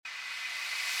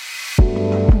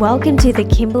Welcome to the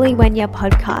Kimberly Wenya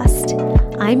podcast.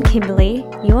 I'm Kimberly,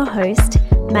 your host,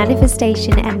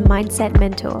 manifestation and mindset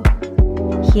mentor.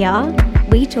 Here,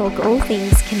 we talk all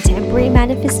things contemporary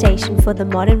manifestation for the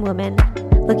modern woman,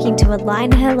 looking to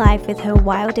align her life with her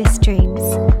wildest dreams.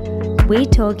 We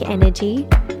talk energy,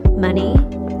 money,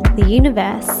 the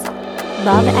universe,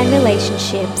 love and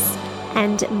relationships,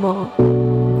 and more.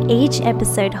 Each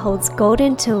episode holds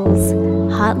golden tools,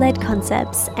 heart-led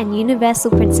concepts, and universal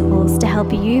principles to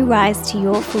help you rise to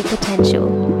your full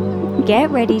potential. Get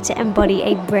ready to embody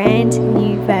a brand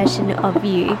new version of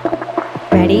you.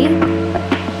 Ready?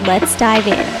 Let's dive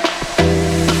in.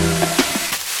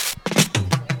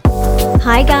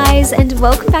 Hi guys, and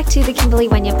welcome back to the Kimberly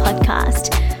Wenya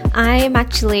podcast. I am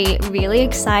actually really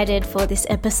excited for this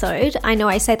episode. I know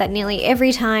I say that nearly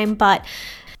every time, but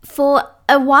for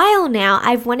a while now,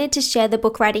 I've wanted to share the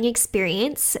book writing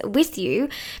experience with you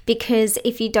because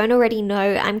if you don't already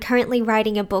know, I'm currently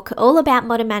writing a book all about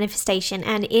modern manifestation,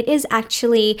 and it is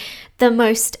actually the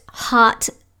most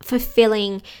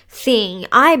heart-fulfilling thing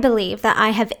I believe that I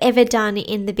have ever done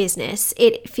in the business.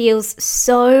 It feels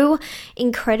so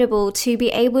incredible to be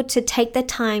able to take the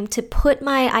time to put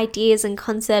my ideas and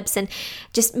concepts and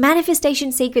just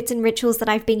manifestation secrets and rituals that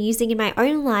I've been using in my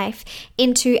own life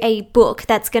into a book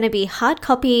that's going to be hard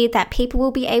copy that people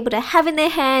will be able to have in their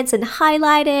hands and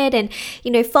highlight it and,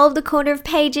 fold the corner of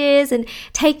pages and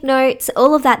take notes,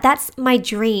 all of that. That's my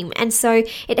dream. And so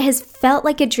it has felt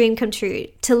like a dream come true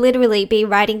to literally be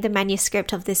writing the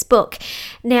manuscript of this book.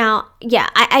 Now,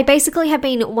 I basically have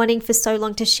been wanting for so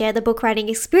long to share the book writing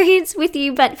experience with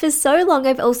you, but for so long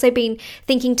I've also been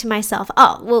thinking to myself,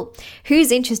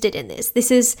 who's interested in this?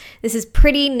 This is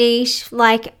pretty niche,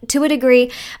 like to a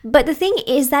degree, but the thing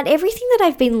is that everything that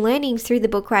I've been learning through the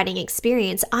book writing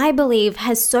experience, I believe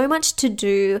has so much to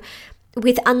do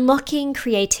with unlocking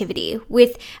creativity,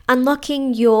 with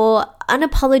unlocking your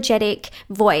unapologetic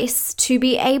voice to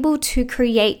be able to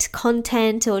create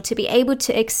content or to be able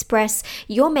to express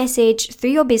your message through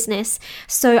your business.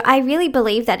 So I really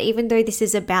believe that even though this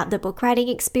is about the book writing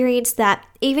experience, that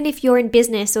even if you're in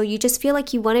business or you just feel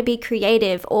like you want to be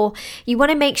creative or you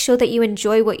want to make sure that you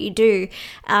enjoy what you do,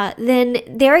 then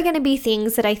there are going to be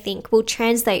things that I think will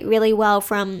translate really well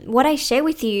from what I share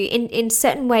with you in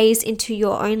certain ways into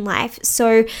your own life.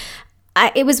 So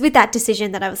it was with that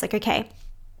decision that I was like, okay,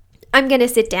 I'm going to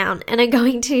sit down and I'm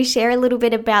going to share a little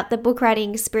bit about the book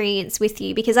writing experience with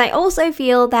you, because I also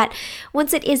feel that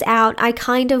once it is out, I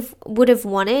kind of would have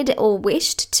wanted or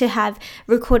wished to have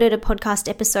recorded a podcast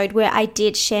episode where I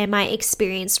did share my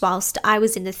experience whilst I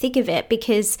was in the thick of it,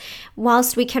 because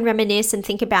whilst we can reminisce and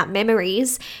think about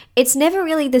memories, it's never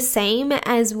really the same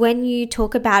as when you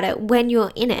talk about it when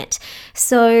you're in it.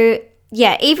 So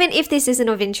even if this isn't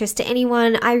of interest to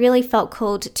anyone, I really felt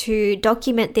called to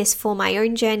document this for my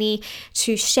own journey,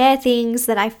 to share things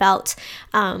that I felt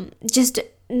just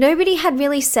nobody had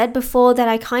really said before, that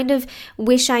I kind of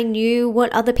wish I knew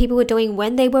what other people were doing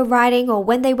when they were writing or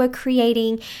when they were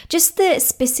creating, just the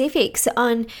specifics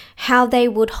on how they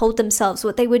would hold themselves,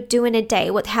 what they would do in a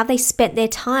day, how they spent their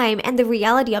time, and the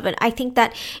reality of it. I think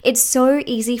that it's so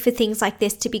easy for things like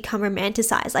this to become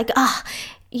romanticized, like,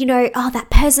 that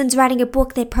person's writing a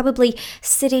book, they're probably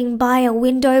sitting by a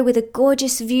window with a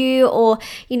gorgeous view, or,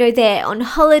 they're on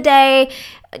holiday,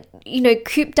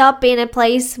 cooped up in a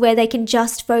place where they can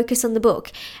just focus on the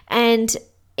book. And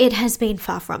it has been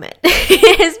far from it.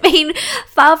 It has been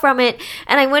far from it.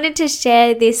 And I wanted to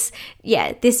share this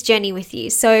journey with you.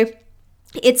 So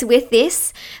it's with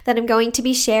this that I'm going to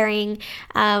be sharing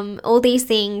all these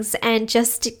things. And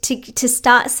just to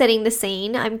start setting the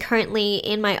scene, I'm currently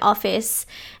in my office,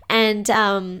 and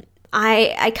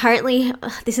I currently,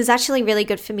 this is actually really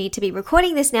good for me to be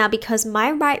recording this now because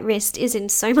my right wrist is in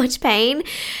so much pain.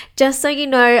 Just so you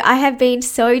know, I have been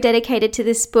so dedicated to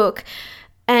this book,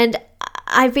 and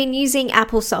I've been using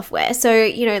Apple software. So,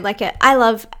 I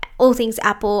love all things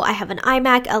Apple. I have an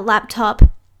iMac, a laptop,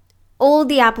 all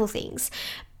the Apple things.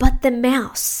 But the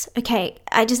mouse, okay,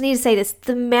 I just need to say this.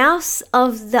 The mouse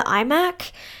of the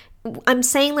iMac, I'm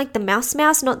saying like the mouse,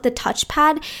 not the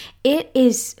touchpad, it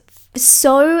is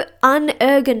so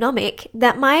unergonomic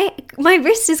that my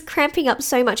wrist is cramping up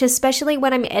so much, especially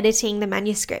when I'm editing the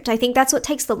manuscript. I think that's what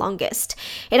takes the longest.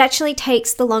 It actually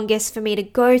takes the longest for me to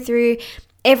go through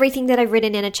everything that I've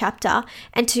written in a chapter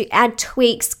and to add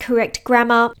tweaks, correct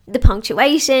grammar, the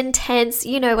punctuation, tense,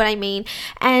 you know what I mean.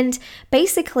 And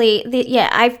basically,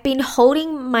 I've been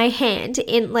holding my hand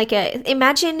in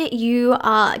imagine you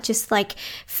are just like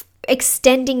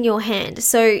extending your hand.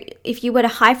 So if you were to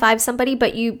high five somebody,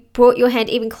 but you brought your hand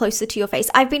even closer to your face.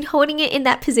 I've been holding it in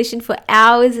that position for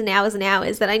hours and hours and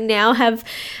hours that I now have,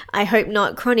 I hope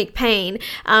not, chronic pain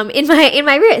in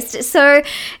my wrist. So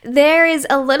there is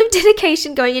a lot of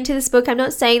dedication going into this book. I'm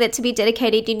not saying that to be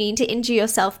dedicated you need to injure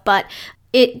yourself, but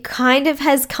it kind of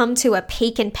has come to a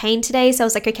peak in pain today. So I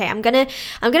was like, okay, I'm gonna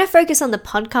focus on the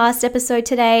podcast episode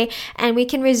today, and we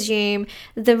can resume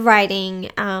the writing,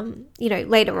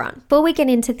 later on. Before we get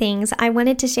into things, I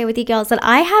wanted to share with you girls that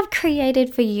I have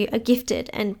created for you, gifted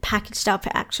and packaged up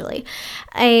actually,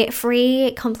 a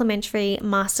free complimentary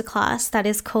masterclass that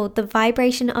is called The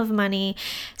Vibration of Money.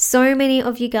 So many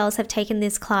of you girls have taken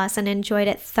this class and enjoyed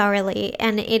it thoroughly,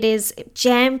 and it is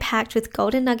jam-packed with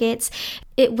golden nuggets.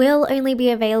 It will only be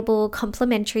available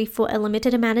complimentary for a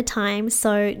limited amount of time,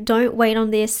 so don't wait on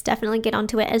this. Definitely get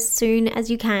onto it as soon as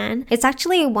you can. It's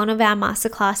actually one of our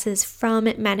masterclasses from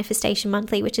Manifestation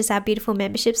Monthly, which is our beautiful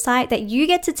membership site that you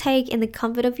get to take in the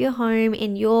comfort of your home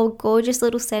in your gorgeous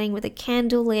little setting with a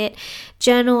candle lit,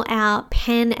 journal out,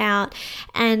 pen out,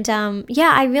 and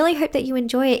I really hope that you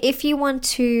enjoy it. If you want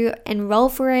to enroll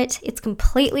for it, it's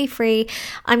completely free.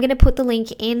 I'm going to put the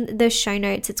link in the show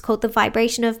notes. It's called The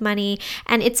Vibration of Money.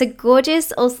 And it's a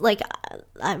gorgeous, also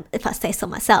if I say so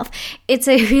myself, it's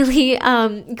a really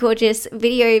gorgeous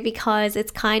video because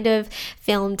it's kind of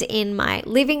filmed in my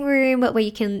living room where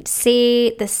you can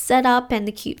see the setup and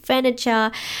the cute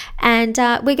furniture. And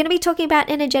we're going to be talking about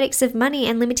energetics of money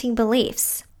and limiting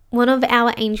beliefs. One of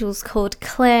our angels called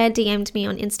Claire DM'd me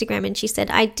on Instagram and she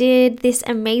said, I did this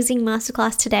amazing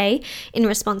masterclass today in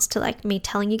response to me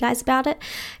telling you guys about it.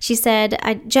 She said,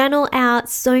 I journal out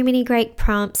so many great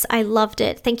prompts. I loved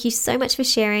it. Thank you so much for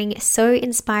sharing. So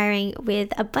inspiring,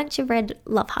 with a bunch of red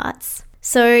love hearts.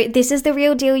 So this is the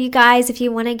real deal, you guys. If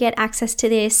you want to get access to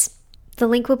this, the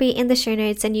link will be in the show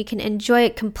notes and you can enjoy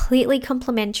it completely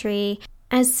complimentary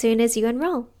as soon as you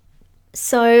enroll.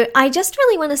 So I just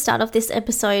really want to start off this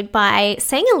episode by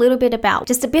saying a little bit about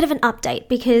just a bit of an update,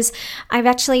 because I've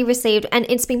actually received, and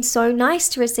it's been so nice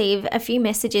to receive a few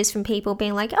messages from people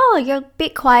being like, oh, you're a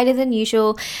bit quieter than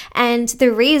usual. And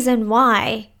the reason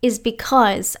why is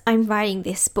because I'm writing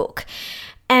this book.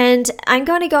 And I'm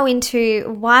going to go into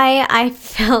why I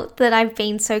felt that I've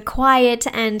been so quiet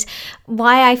and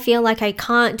why I feel like I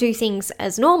can't do things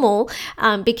as normal,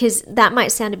 because that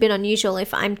might sound a bit unusual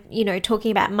if I'm,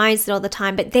 talking about mindset all the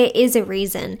time, but there is a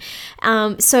reason.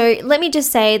 So let me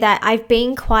just say that I've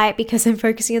been quiet because I'm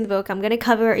focusing on the book. I'm going to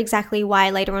cover exactly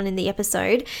why later on in the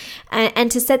episode. And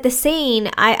to set the scene,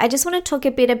 I just want to talk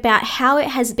a bit about how it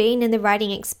has been in the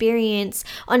writing experience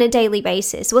on a daily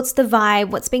basis. What's the vibe?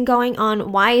 What's been going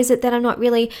on? Why is it that I'm not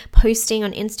really posting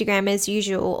on Instagram as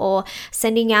usual, or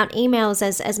sending out emails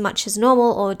as much as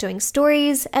normal, or doing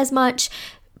stories as much,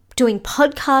 doing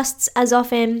podcasts as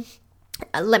often?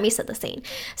 Let me set the scene.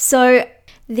 So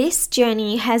this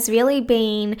journey has really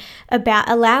been about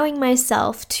allowing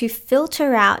myself to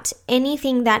filter out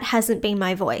anything that hasn't been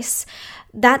my voice.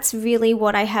 That's really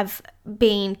what I have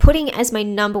been putting as my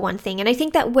number one thing. And I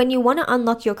think that when you want to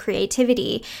unlock your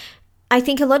creativity, I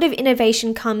think a lot of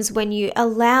innovation comes when you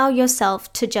allow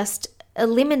yourself to just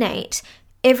eliminate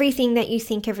everything that you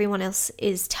think everyone else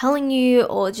is telling you,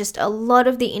 or just a lot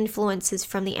of the influences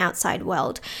from the outside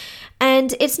world.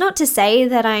 And it's not to say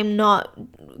that I'm not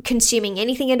consuming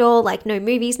anything at all, like no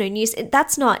movies, no news.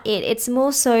 That's not it. It's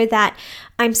more so that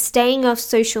I'm staying off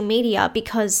social media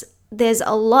because there's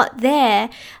a lot there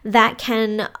that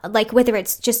can, whether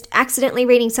it's just accidentally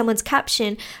reading someone's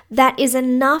caption, that is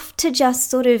enough to just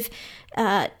sort of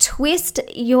twist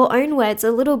your own words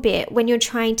a little bit when you're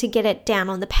trying to get it down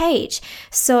on the page.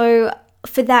 So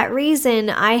for that reason,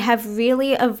 I have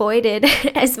really avoided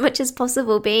as much as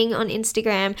possible being on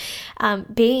Instagram,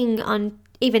 being on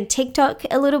even TikTok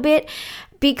a little bit,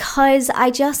 because I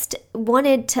just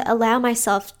wanted to allow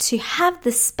myself to have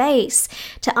the space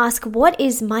to ask, what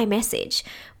is my message?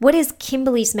 What is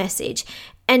Kimberly's message?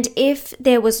 And if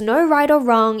there was no right or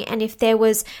wrong, and if there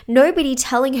was nobody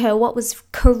telling her what was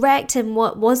correct and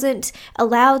what wasn't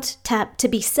allowed to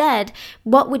be said,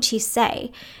 what would she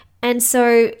say? And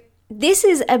so this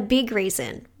is a big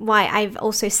reason why I've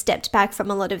also stepped back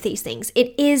from a lot of these things.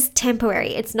 It is temporary.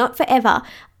 It's not forever.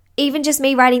 Even just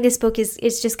me writing this book is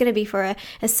just going to be for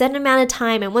a certain amount of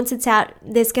time. And once it's out,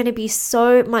 there's going to be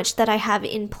so much that I have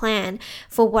in plan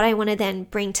for what I want to then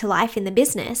bring to life in the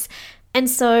business. And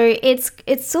so it's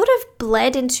sort of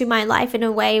bled into my life in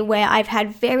a way where I've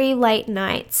had very late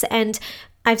nights, and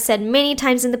I've said many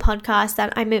times in the podcast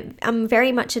that I'm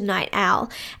very much a night owl,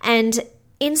 and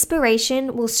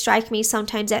inspiration will strike me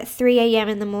sometimes at 3 a.m.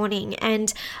 in the morning,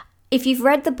 and if you've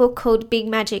read the book called Big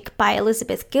Magic by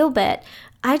Elizabeth Gilbert,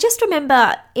 I just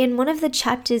remember in one of the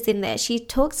chapters in there, she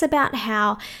talks about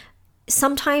how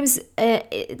sometimes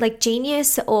like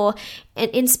genius or an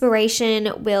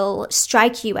inspiration will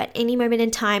strike you at any moment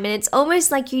in time, and it's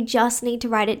almost like you just need to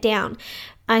write it down.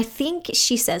 I think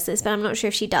she says this, but I'm not sure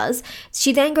if she does.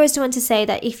 She then goes on to say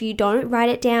that if you don't write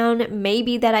it down,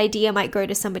 maybe that idea might go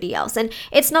to somebody else. And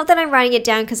it's not that I'm writing it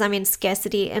down because I'm in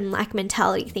scarcity and lack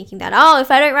mentality, thinking that, oh,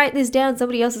 if I don't write this down,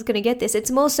 somebody else is going to get this.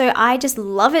 It's more so I just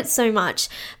love it so much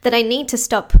that I need to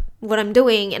stop what I'm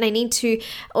doing, and I need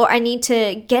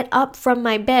to get up from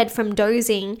my bed from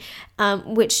dozing,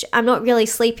 which I'm not really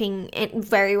sleeping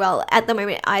very well at the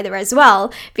moment either as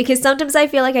well, because sometimes I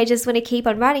feel like I just want to keep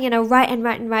on writing, and I'll write and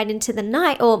write and write into the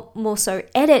night, or more so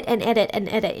edit and edit and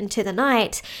edit into the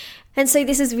night. And so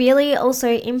this has really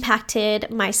also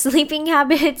impacted my sleeping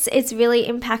habits. It's really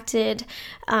impacted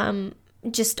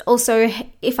just also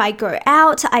if I go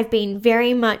out. I've been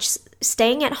very much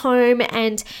staying at home,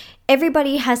 and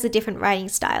everybody has a different writing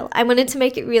style. I wanted to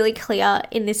make it really clear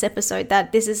in this episode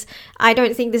that I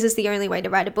don't think this is the only way to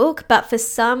write a book, but for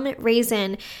some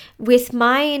reason, with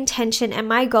my intention and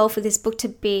my goal for this book to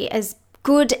be as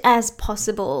good as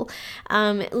possible,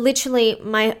 literally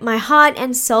my heart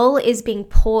and soul is being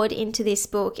poured into this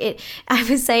book. I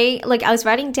was saying, like, I was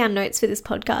writing down notes for this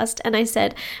podcast, and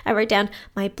I wrote down,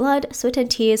 my blood, sweat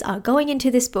and tears are going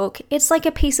into this book. It's like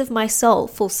a piece of my soul,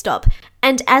 full stop.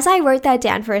 And as I wrote that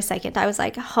down for a second, I was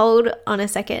like, hold on a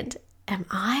second. Am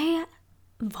I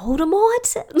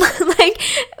Voldemort? Like,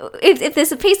 if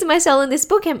there's a piece of my soul in this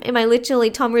book, am I literally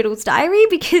Tom Riddle's diary?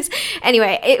 Because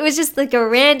anyway, it was just like a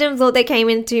random thought that came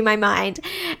into my mind.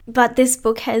 But this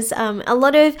book has a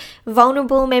lot of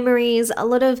vulnerable memories, a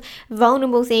lot of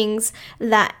vulnerable things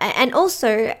and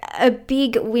also a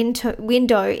big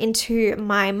window into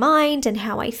my mind and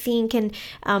how I think, and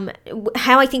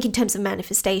how I think in terms of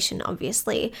manifestation,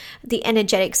 obviously, the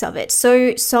energetics of it.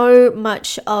 So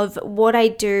much of what I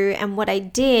do and what I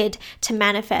did to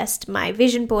manifest my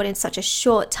vision board in such a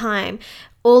short time,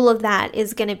 all of that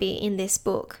is going to be in this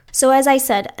book. So as I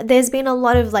said, there's been a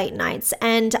lot of late nights,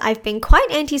 and I've been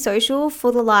quite antisocial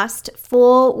for the last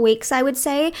 4 weeks, I would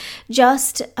say,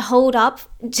 just holed up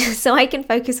just so I can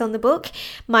focus on the book.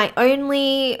 My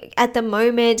only, at the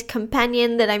moment,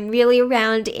 companion that I'm really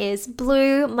around is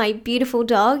Blue, my beautiful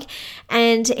dog,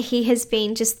 and he has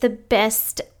been just the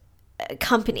best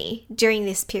company during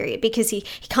this period, because he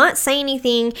can't say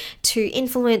anything to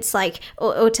influence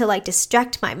or to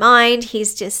distract my mind.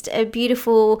 He's just a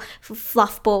beautiful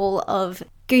fluff ball of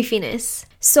goofiness.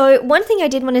 So one thing I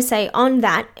did want to say on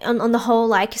that, on the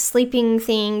whole sleeping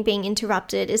thing being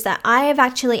interrupted, is that I have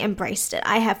actually embraced it.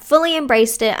 I have fully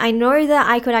embraced it. I know that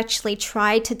I could actually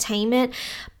try to tame it,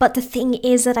 but the thing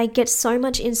is that I get so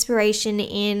much inspiration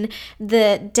in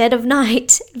the dead of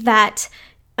night that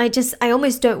I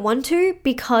almost don't want to,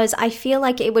 because I feel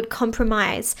like it would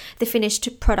compromise the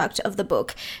finished product of the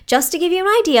book. Just to give you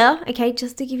an idea,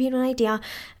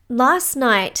 last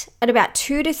night at about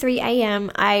 2 to 3 a.m.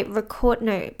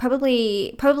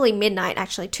 probably midnight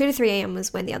actually. 2 to 3 a.m.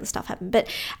 was when the other stuff happened. But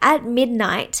at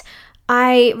midnight,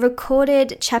 I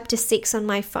recorded chapter 6 on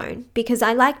my phone, because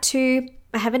I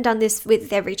haven't done this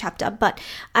with every chapter, but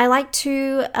I like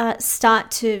to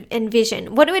start to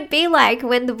envision what it would be like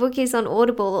when the book is on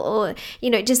Audible, or,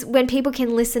 just when people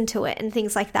can listen to it and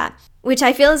things like that, which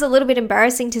I feel is a little bit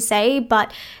embarrassing to say,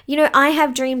 but, I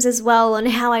have dreams as well on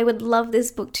how I would love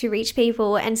this book to reach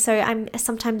people. And so I'm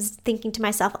sometimes thinking to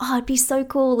myself, oh, it'd be so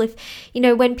cool if,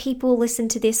 when people listen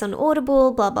to this on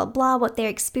Audible, blah, blah, blah, what their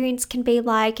experience can be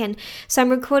like. And so I'm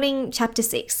recording chapter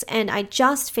 6, and I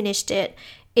just finished it.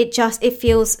 It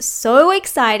feels so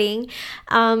exciting.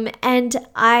 And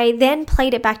I then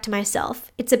played it back to myself.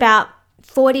 It's about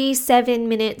 47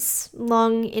 minutes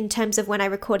long in terms of when I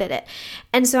recorded it.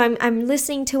 And so I'm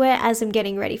listening to it as I'm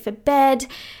getting ready for bed,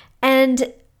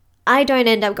 and I don't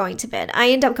end up going to bed.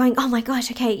 I end up going, oh my gosh,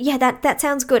 okay, yeah, that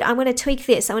sounds good. I want to tweak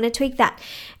this. I want to tweak that.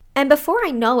 And before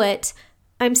I know it,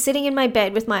 I'm sitting in my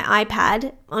bed with my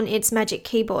iPad on its magic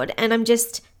keyboard, and I'm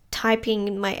just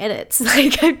typing my edits.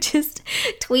 I'm just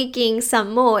tweaking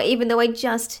some more, even though I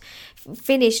just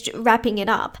finished wrapping it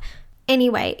up.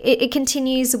 Anyway, it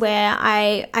continues where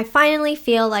I finally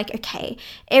feel like, okay,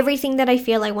 everything that I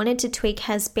feel I wanted to tweak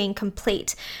has been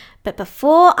complete. But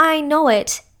before I know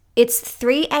it, it's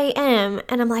 3 a.m.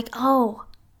 and I'm like, oh,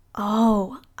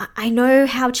 I know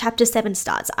how chapter 7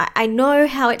 starts. I know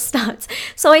how it starts.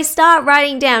 So I start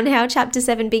writing down how chapter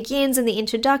 7 begins in the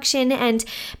introduction, and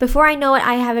before I know it,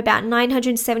 I have about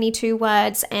 972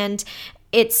 words, and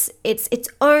it's its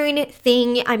own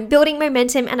thing. I'm building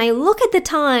momentum, and I look at the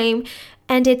time,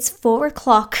 and it's 4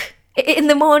 o'clock in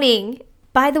the morning.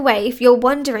 By the way, if you're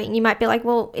wondering, you might be like,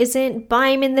 well, isn't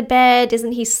Baim in the bed?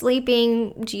 Isn't he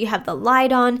sleeping? Do you have the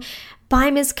light on?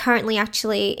 Baim is currently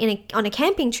actually on a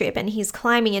camping trip and he's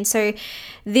climbing. And so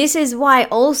this is why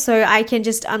also I can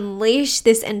just unleash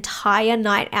this entire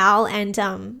night owl and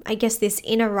I guess this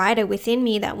inner writer within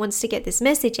me that wants to get this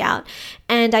message out.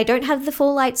 And I don't have the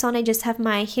full lights on. I just have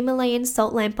my Himalayan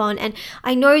salt lamp on. And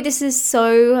I know this is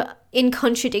so in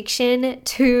contradiction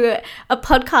to a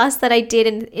podcast that I did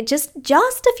and just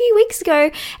a few weeks ago,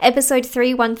 episode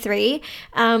 313,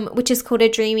 which is called A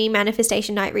Dreamy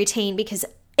Manifestation Night Routine, because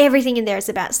everything in there is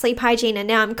about sleep hygiene, and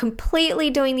now I'm completely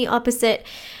doing the opposite.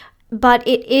 But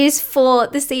it is for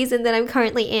the season that I'm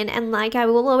currently in. And like I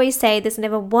will always say, there's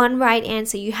never one right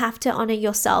answer. You have to honor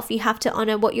yourself. You have to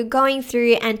honor what you're going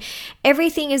through, and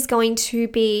everything is going to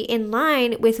be in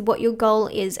line with what your goal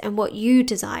is and what you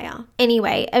desire.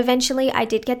 Anyway, eventually I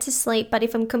did get to sleep, but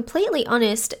if I'm completely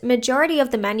honest, majority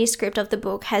of the manuscript of the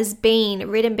book has been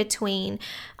written between,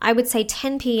 I would say,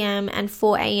 10 p.m. and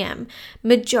 4 a.m.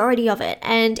 Majority of it.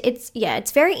 And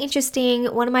it's very interesting.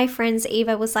 One of my friends,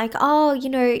 Eva, was like, oh,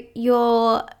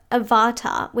 your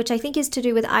Avata, which I think is to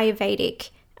do with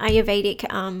Ayurvedic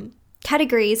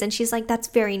categories. And she's like, that's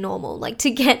very normal, like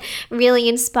to get really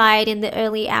inspired in the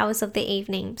early hours of the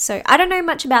evening. So I don't know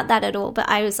much about that at all, but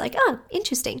I was like, oh,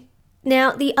 interesting.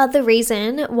 Now, the other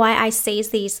reason why I seize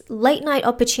these late night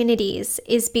opportunities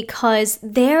is because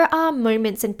there are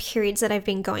moments and periods that I've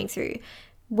been going through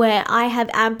where I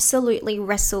have absolutely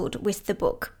wrestled with the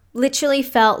book. Literally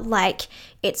felt like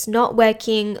it's not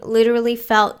working, literally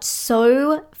felt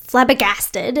so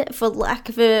flabbergasted, for lack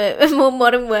of a more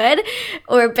modern word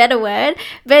or a better word,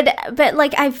 but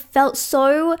like I felt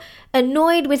so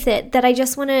annoyed with it that I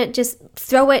just want to just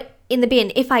throw it in the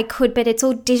bin if I could, but it's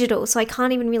all digital, so I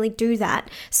can't even really do that.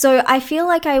 So I feel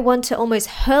like I want to almost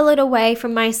hurl it away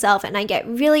from myself, and I get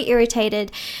really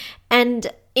irritated.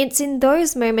 And it's in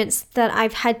those moments that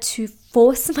I've had to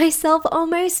force myself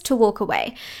almost to walk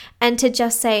away and to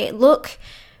just say, look,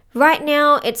 right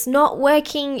now it's not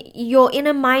working. You're in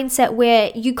a mindset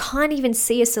where you can't even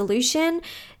see a solution.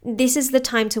 This is the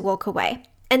time to walk away.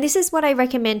 And this is what I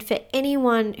recommend for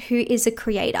anyone who is a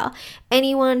creator,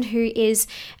 anyone who is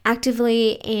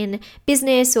actively in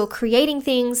business or creating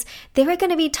things. There are going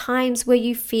to be times where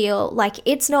you feel like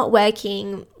it's not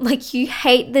working, like you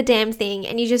hate the damn thing,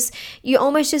 and you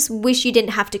almost just wish you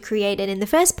didn't have to create it in the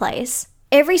first place.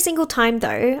 Every single time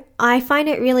though, I find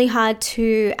it really hard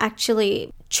to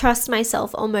actually trust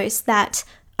myself almost that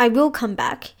I will come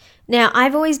back. Now,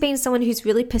 I've always been someone who's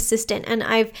really persistent, and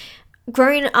I've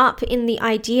grown up in the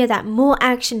idea that more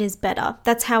action is better.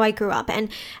 That's how I grew up.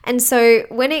 And so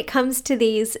when it comes to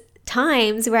these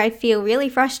times where I feel really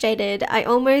frustrated, I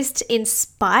almost in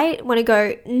spite want to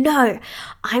go, no,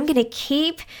 I'm going to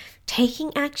keep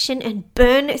taking action and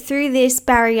burn through this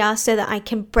barrier so that I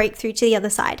can break through to the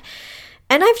other side.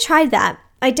 And I've tried that.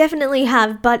 I definitely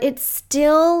have, but it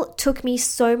still took me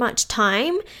so much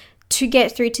time to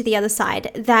get through to the other side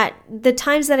that the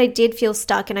times that I did feel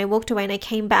stuck and I walked away and I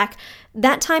came back,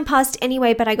 that time passed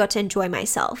anyway, but I got to enjoy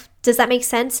myself. Does that make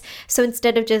sense? So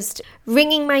instead of just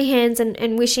wringing my hands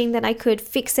and wishing that I could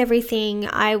fix everything,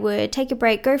 I would take a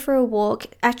break, go for a walk,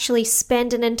 actually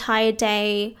spend an entire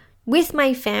day with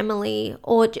my family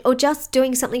or just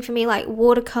doing something for me like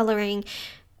watercoloring.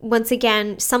 Once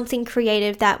again, something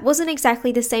creative that wasn't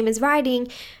exactly the same as writing.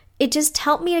 It just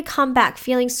helped me to come back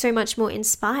feeling so much more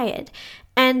inspired.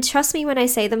 And trust me when I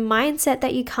say the mindset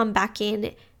that you come back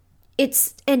in,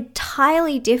 it's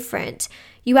entirely different.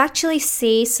 You actually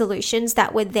see solutions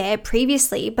that were there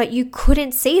previously, but you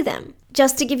couldn't see them.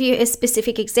 Just to give you a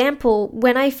specific example,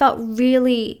 when I felt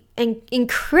really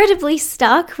incredibly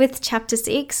stuck with chapter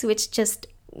 6, which just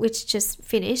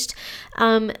finished,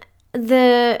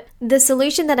 the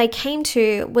solution that I came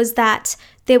to was that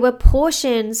there were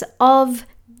portions of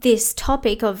this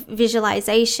topic of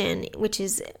visualization, which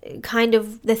is kind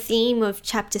of the theme of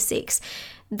chapter 6,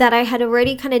 that I had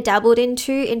already kind of dabbled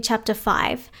into in chapter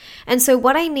 5. And so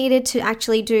what I needed to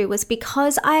actually do was,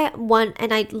 because I want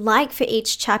and I'd like for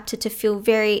each chapter to feel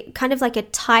very kind of like a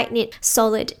tight-knit,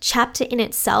 solid chapter in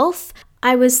itself,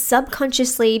 I was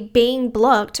subconsciously being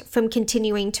blocked from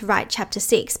continuing to write chapter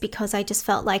 6 because I just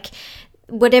felt like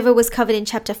whatever was covered in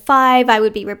chapter 5, I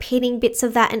would be repeating bits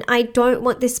of that. And I don't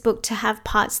want this book to have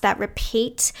parts that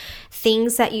repeat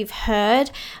things that you've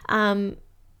heard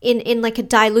in like a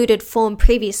diluted form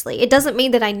previously. It doesn't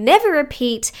mean that I never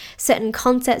repeat certain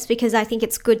concepts, because I think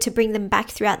it's good to bring them back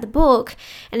throughout the book.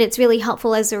 And it's really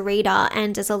helpful as a reader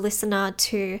and as a listener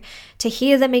to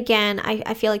hear them again.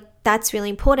 I feel like that's really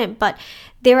important. But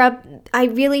I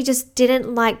really just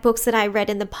didn't like books that I read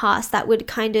in the past that would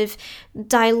kind of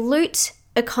dilute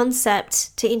a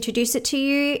concept to introduce it to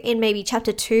you in maybe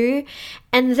chapter 2,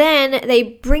 and then they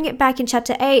bring it back in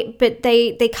chapter 8, but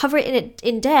they cover it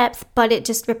in depth, but it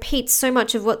just repeats so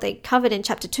much of what they covered in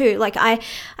chapter 2. Like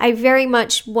I very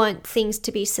much want things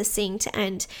to be succinct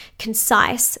and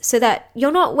concise so that you're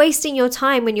not wasting your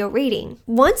time when you're reading.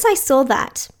 Once I saw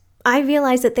that, I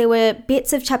realized that there were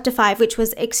bits of chapter 5, which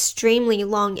was extremely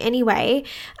long anyway,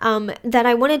 that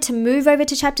I wanted to move over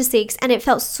to chapter 6, and it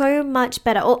felt so much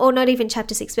better, or not even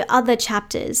chapter 6, but other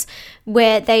chapters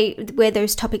where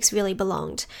those topics really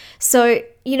belonged. So,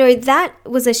 that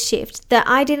was a shift that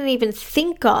I didn't even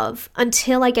think of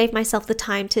until I gave myself the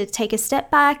time to take a step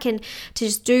back and to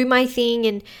just do my thing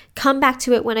and come back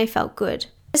to it when I felt good.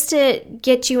 Just to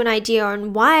get you an idea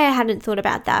on why I hadn't thought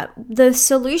about that, the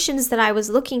solutions that I was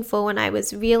looking for when I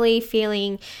was really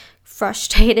feeling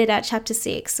frustrated at chapter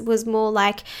 6 was more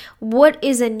like, what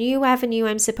is a new avenue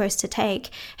I'm supposed to take?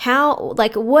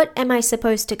 What am I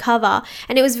supposed to cover?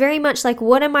 And it was very much like,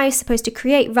 what am I supposed to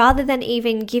create, rather than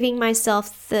even giving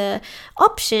myself the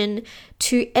option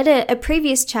to edit a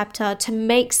previous chapter to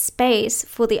make space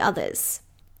for the others.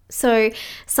 So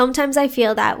sometimes I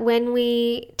feel that when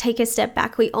we take a step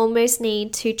back, we almost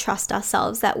need to trust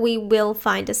ourselves that we will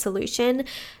find a solution,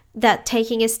 that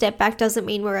taking a step back doesn't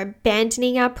mean we're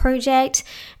abandoning our project,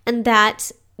 and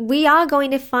that we are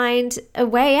going to find a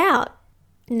way out.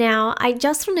 Now, I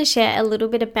just want to share a little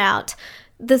bit about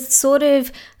the sort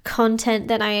of content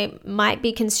that I might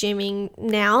be consuming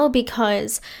now,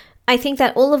 because I think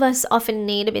that all of us often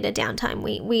need a bit of downtime.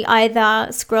 We either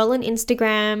scroll on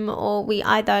Instagram, or we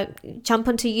either jump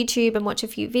onto YouTube and watch a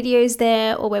few videos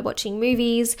there, or we're watching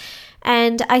movies.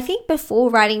 And I think before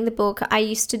writing the book, I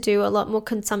used to do a lot more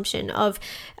consumption of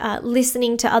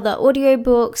listening to other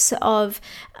audiobooks of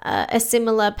a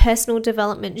similar personal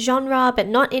development genre, but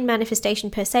not in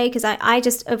manifestation per se, because I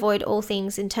just avoid all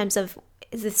things in terms of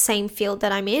the same field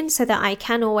that I'm in, so that I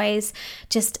can always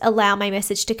just allow my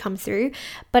message to come through.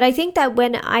 But I think that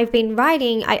when I've been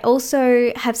writing, I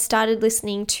also have started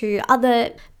listening to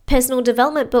other personal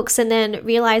development books, and then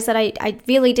realized that I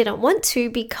really didn't want to,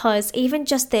 because even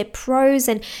just their prose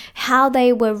and how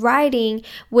they were writing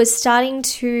was starting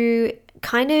to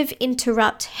kind of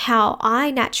interrupt how I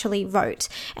naturally wrote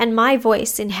and my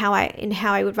voice in how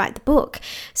I would write the book.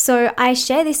 So I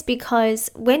share this because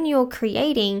when you're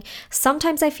creating,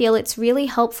 sometimes I feel it's really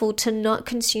helpful to not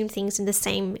consume things in the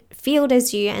same field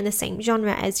as you and the same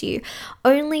genre as you,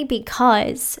 only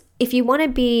because if you want to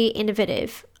be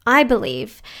innovative, I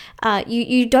believe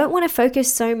you don't want to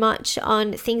focus so much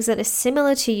on things that are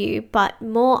similar to you, but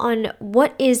more on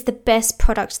what is the best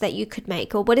product that you could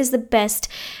make, or what is the best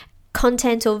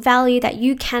content or value that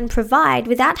you can provide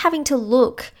without having to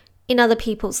look in other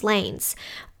people's lanes.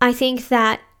 I think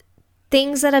that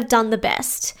things that have done the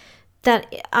best, that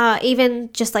are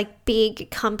even just like big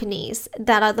companies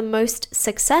that are the most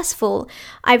successful,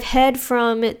 I've heard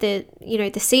from the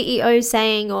CEO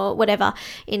saying, or whatever,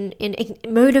 in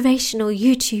motivational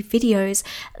YouTube videos,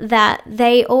 that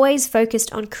they always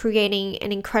focused on creating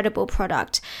an incredible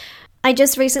product. I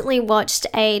just recently watched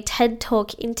a TED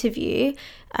Talk interview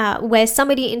where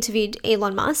somebody interviewed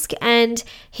Elon Musk, and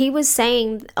he was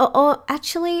saying, or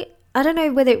actually, I don't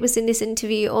know whether it was in this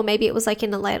interview or maybe it was like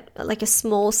in a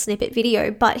small snippet video,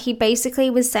 but he basically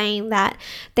was saying that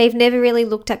they've never really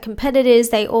looked at competitors.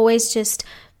 They always just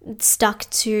stuck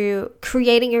to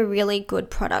creating a really good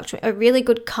product, a really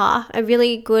good car, a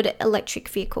really good electric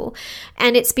vehicle.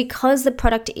 And it's because the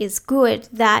product is good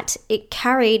that it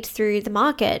carried through the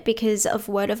market because of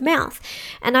word of mouth.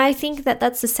 And I think that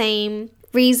that's the same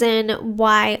reason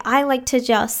why I like to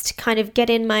just kind of get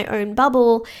in my own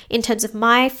bubble in terms of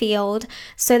my field,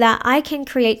 so that I can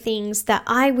create things that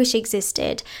I wish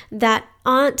existed that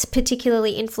aren't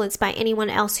particularly influenced by anyone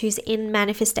else who's in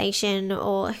manifestation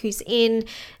or who's in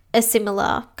a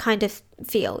similar kind of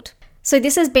field. So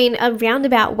this has been a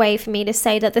roundabout way for me to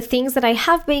say that the things that I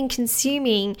have been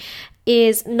consuming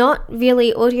is not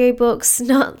really audiobooks,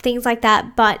 not things like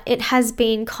that, but it has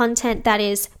been content that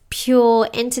is pure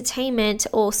entertainment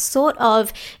or sort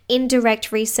of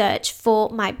indirect research for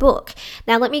my book.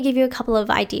 Now, let me give you a couple of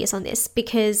ideas on this,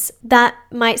 because that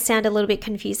might sound a little bit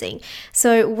confusing.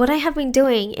 So what I have been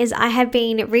doing is I have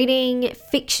been reading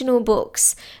fictional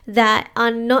books that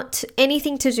are not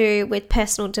anything to do with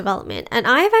personal development. And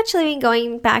I have actually been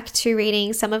going back to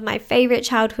reading some of my favorite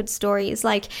childhood stories,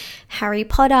 like Harry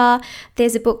Potter.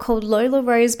 There's a book called Lola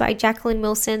Rose by Jacqueline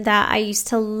Wilson that I used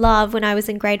to love when I was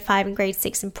in grade 5 and grade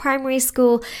 6 in primary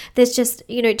school. There's just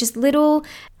little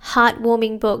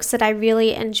heartwarming books that I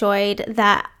really enjoyed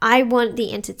that I want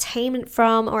the entertainment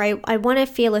from, or I want to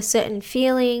feel a certain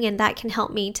feeling, and that can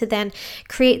help me to then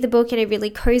create the book in a really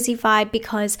cozy vibe,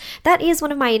 because that is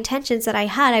one of my intentions that I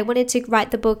had. I wanted to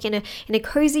write the book in a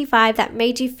cozy vibe that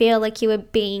made you feel like you were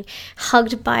being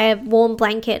hugged by a warm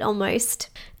blanket almost.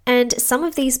 And some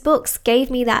of these books gave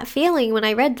me that feeling when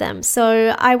I read them.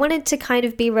 So I wanted to kind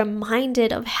of be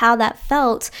reminded of how that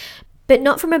felt, but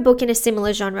not from a book in a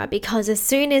similar genre, because as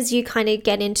soon as you kind of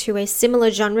get into a similar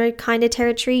genre kind of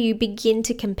territory, you begin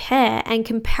to compare, and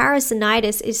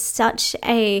comparisonitis is such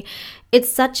a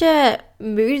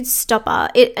mood stopper.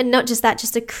 And not just that,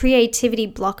 just a creativity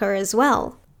blocker as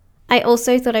well. I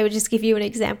also thought I would just give you an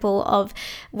example of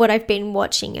what I've been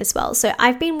watching as well. So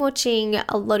I've been watching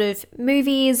a lot of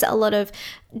movies, a lot of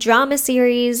drama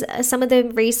series. Some of the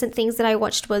recent things that I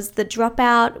watched was The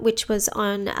Dropout, which was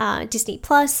on Disney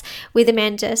Plus with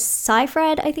Amanda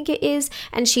Seyfried, I think it is,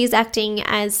 and she's acting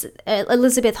as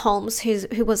Elizabeth Holmes,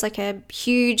 who was like a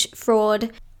huge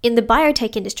fraud in the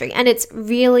biotech industry, and it's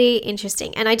really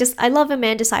interesting. And I love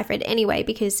Amanda Seyfried anyway,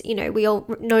 because we all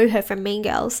know her from Mean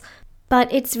Girls.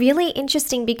 But it's really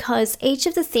interesting because each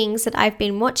of the things that I've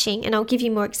been watching, and I'll give you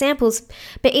more examples,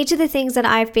 but each of the things that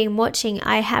I've been watching,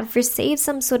 I have received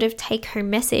some sort of take-home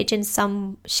message in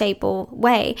some shape or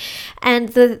way. And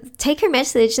the take-home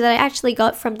message that I actually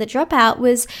got from The Dropout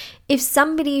was, if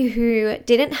somebody who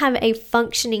didn't have a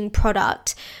functioning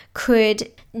product could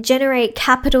generate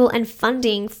capital and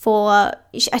funding for,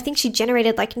 I think she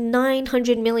generated like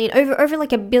 900 million, over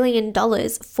like $1 billion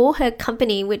for her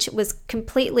company, which was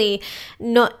completely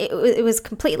it was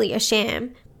completely a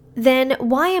sham, then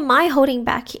why am I holding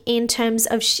back in terms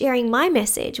of sharing my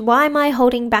message? Why am I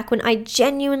holding back when I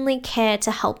genuinely care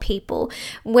to help people,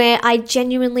 where I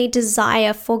genuinely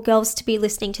desire for girls to be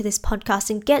listening to this podcast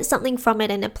and get something from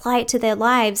it and apply it to their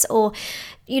lives, or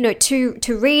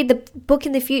to read the book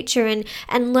in the future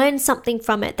and learn something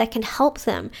from it that can help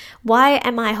them? Why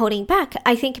am I holding back?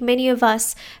 I think many of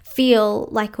us feel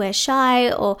like we're shy,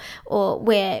 or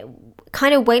we're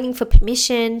kind of waiting for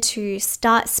permission to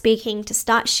start speaking, to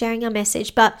start sharing our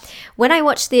message. But when I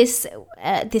watched this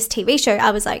TV show,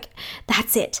 I was like,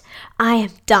 that's it. I am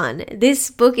done. This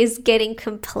book is getting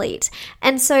complete.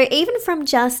 And so even from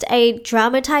just a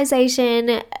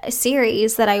dramatization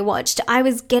series that I watched, I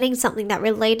was getting something that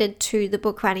related to the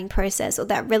book writing process, or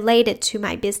that related to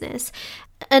my business.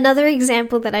 Another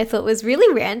example that I thought was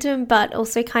really random but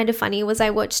also kind of funny was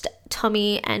I watched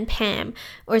Tommy and Pam,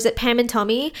 or is it Pam and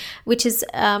Tommy, which is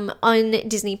on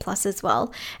Disney Plus as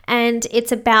well. And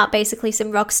it's about basically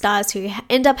some rock stars who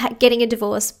end up getting a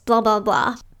divorce, blah, blah,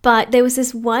 blah. But there was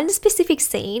this one specific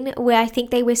scene where I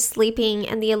think they were sleeping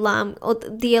and the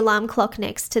alarm clock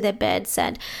next to their bed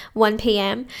said 1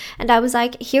 p.m. And I was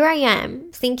like, here I am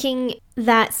thinking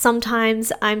that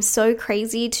sometimes I'm so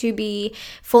crazy to be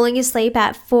falling asleep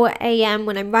at 4 a.m.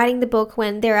 when I'm writing the book,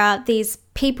 when there are these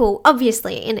people,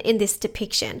 obviously in this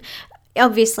depiction.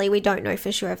 Obviously, we don't know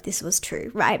for sure if this was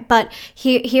true, right? But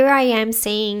here I am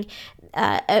seeing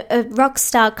a rock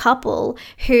star couple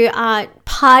who are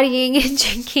partying and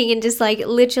drinking and just like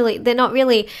literally they're not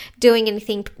really doing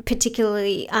anything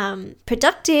particularly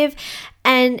productive,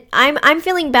 and I'm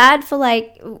feeling bad for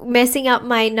like messing up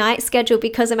my night schedule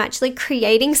because I'm actually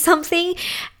creating something.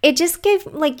 It just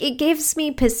gives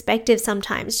me perspective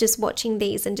sometimes just watching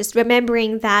these and just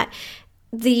remembering that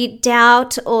the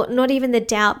doubt, or not even the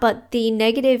doubt, but the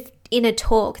negative inner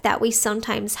talk that we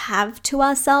sometimes have to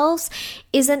ourselves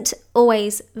isn't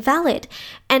always valid.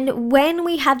 And when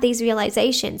we have these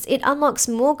realizations, it unlocks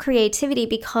more creativity,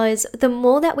 because the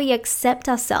more that we accept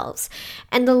ourselves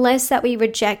and the less that we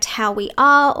reject how we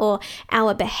are, or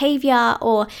our behavior,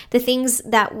 or the things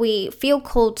that we feel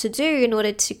called to do in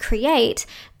order to create,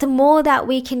 the more that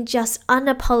we can just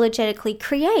unapologetically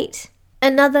create.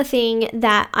 Another thing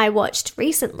that I watched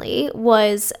recently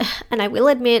was, and I will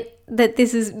admit that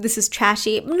this is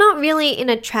trashy, not really in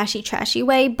a trashy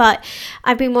way, but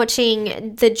I've been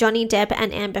watching the Johnny Depp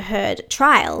and Amber Heard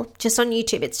trial just on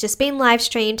YouTube. It's just been live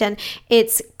streamed and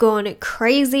it's gone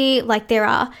crazy. Like there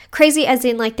are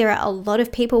a lot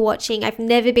of people watching. I've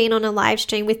never been on a live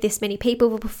stream with this many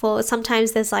people before.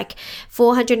 Sometimes there's like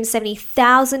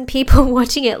 470,000 people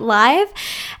watching it live.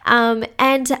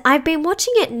 And I've been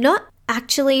watching it not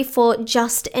actually for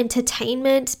just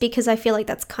entertainment, because I feel like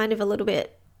that's kind of a little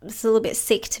bit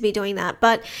sick to be doing that,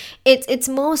 but it's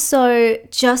more so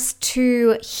just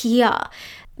to hear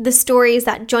the stories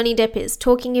that Johnny Depp is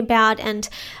talking about. And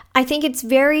I think it's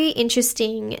very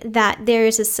interesting that there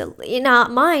is in our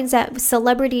minds that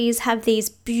celebrities have these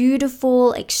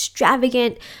beautiful,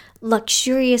 extravagant,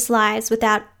 luxurious lives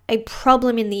without a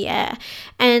problem in the air.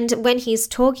 And when he's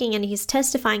talking and he's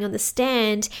testifying on the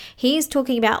stand, he's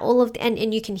talking about all of,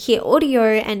 and you can hear audio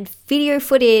and video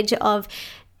footage of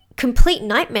complete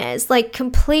nightmares, like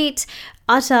complete,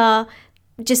 utter,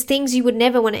 just things you would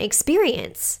never want to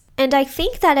experience. And I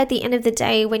think that at the end of the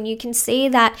day, when you can see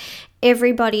that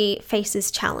everybody faces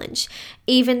challenge,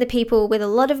 even the people with a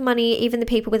lot of money, even the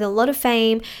people with a lot of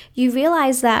fame, you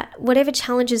realize that whatever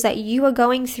challenges that you are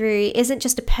going through isn't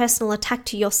just a personal attack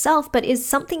to yourself, but is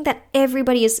something that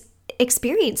everybody is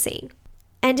experiencing.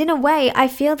 And in a way, I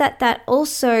feel that that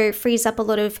also frees up a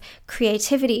lot of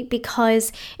creativity,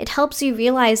 because it helps you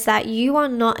realize that you are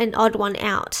not an odd one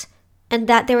out, and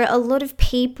that there are a lot of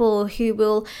people who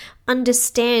will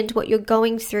understand what you're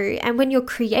going through. And when you're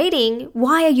creating,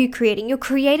 why are you creating? You're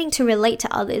creating to relate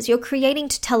to others. You're creating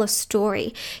to tell a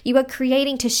story. You are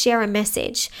creating to share a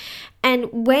message.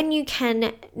 And when you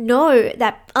can know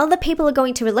that other people are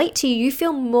going to relate to you, you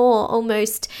feel more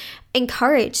almost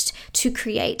encouraged to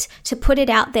create, to put it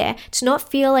out there, to not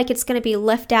feel like it's going to be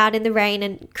left out in the rain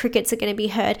and crickets are going to be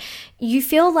heard. You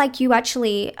feel like you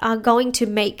actually are going to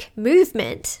make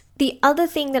movement. The other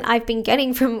thing that I've been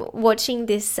getting from watching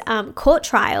this court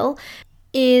trial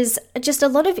is just a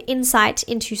lot of insight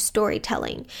into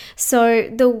storytelling. So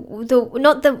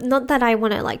not that I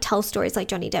want to like tell stories like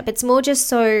Johnny Depp. It's more just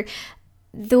so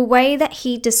the way that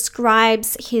he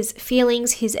describes his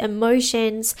feelings, his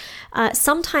emotions,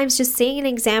 sometimes just seeing an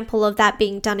example of that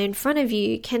being done in front of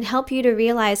you can help you to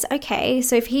realize, okay,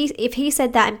 so if he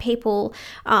said that and people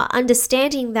are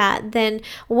understanding that, then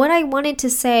what I wanted to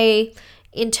say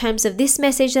in terms of this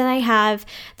message that I have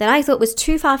that I thought was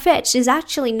too far-fetched is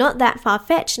actually not that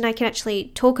far-fetched, and I can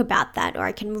actually talk about that, or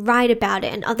I can write about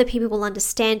it and other people will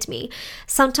understand me.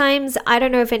 Sometimes, I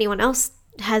don't know if anyone else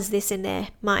has this in their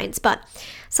minds, but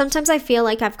sometimes I feel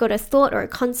like I've got a thought or a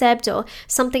concept or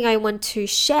something I want to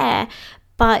share,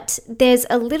 but there's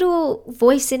a little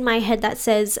voice in my head that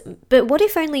says, but what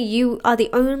if only you are the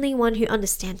only one who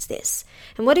understands this?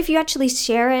 And what if you actually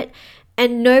share it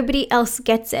and nobody else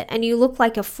gets it and you look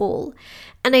like a fool?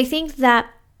 And I think that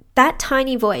that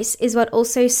tiny voice is what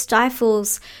also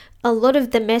stifles a lot of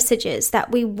the messages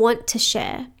that we want to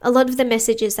share, a lot of the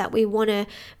messages that we want to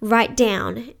write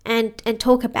down and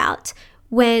talk about,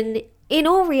 when in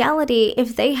all reality,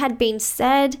 if they had been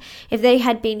said, if they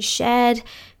had been shared,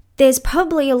 there's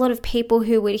probably a lot of people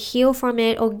who would heal from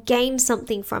it or gain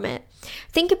something from it.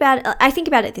 I think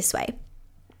about it this way.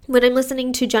 When I'm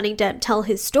listening to Johnny Depp tell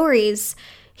his stories,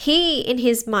 he, in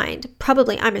his mind,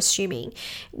 probably, I'm assuming,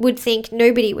 would think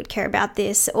nobody would care about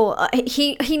this, or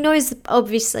he knows,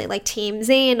 obviously, like TMZ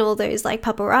and all those like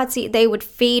paparazzi, they would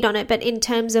feed on it. But in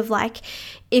terms of like,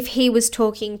 if he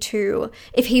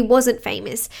wasn't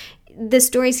famous, the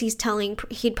stories he's telling,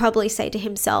 he'd probably say to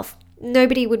himself,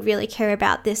 nobody would really care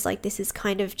about this. Like, this is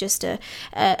kind of just a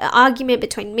argument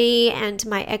between me and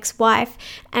my ex-wife.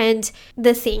 And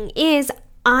the thing is,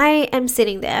 I am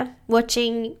sitting there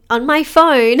watching on my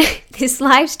phone this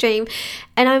live stream,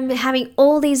 and I'm having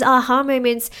all these aha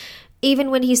moments,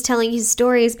 even when he's telling his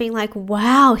stories, being like,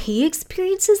 wow, he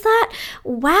experiences that?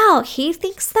 Wow, he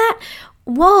thinks that?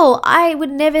 Whoa, I would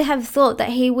never have thought that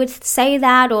he would say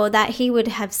that, or that he would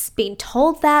have been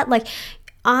told that. Like,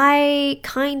 I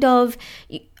kind of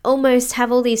almost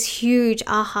have all these huge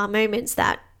aha moments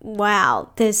that,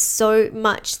 wow, there's so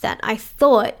much that I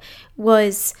thought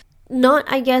was not,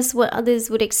 I guess, what others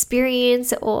would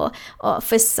experience, or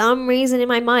for some reason in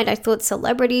my mind, I thought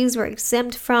celebrities were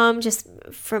exempt from, just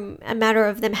from a matter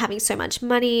of them having so much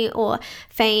money or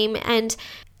fame. And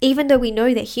even though we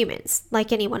know they're humans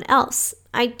like anyone else,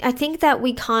 I think that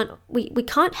we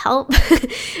can't help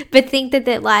but think that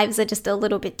their lives are just a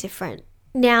little bit different.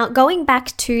 Now, going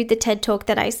back to the TED Talk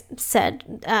that I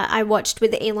said I watched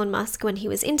with Elon Musk when he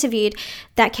was interviewed,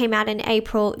 that came out in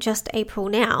April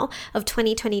now, of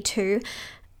 2022,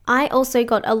 I also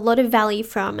got a lot of value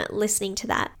from listening to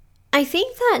that. I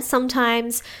think that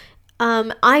sometimes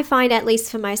I find, at least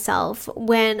for myself,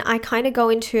 when I kind of go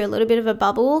into a little bit of a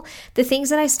bubble, the things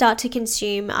that I start to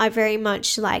consume are very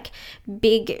much like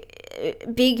big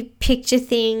picture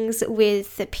things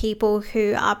with the people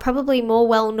who are probably more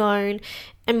well-known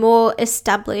and more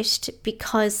established,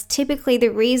 because typically the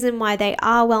reason why they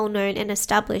are well-known and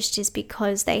established is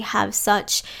because they have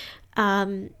such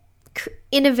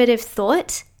innovative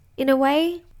thought in a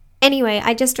way. Anyway,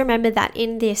 I just remember that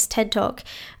in this TED Talk,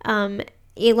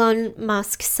 Elon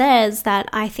Musk says that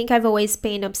I think I've always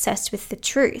been obsessed with the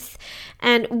truth.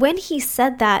 And when he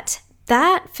said that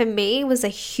for me was a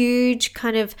huge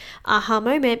kind of aha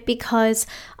moment, because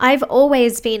I've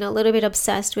always been a little bit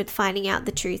obsessed with finding out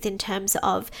the truth in terms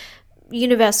of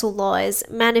universal laws,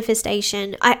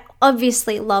 manifestation. I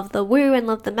obviously love the woo and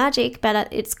love the magic, but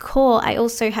at its core, I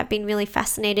also have been really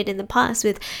fascinated in the past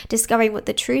with discovering what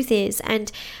the truth is.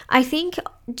 And I think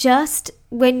just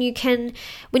when you can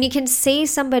see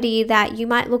somebody that you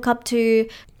might look up to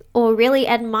or really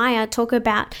admire talk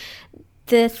about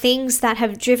the things that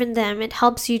have driven them, it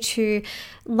helps you to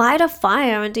light a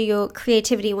fire under your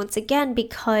creativity once again,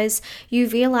 because you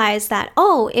realize that,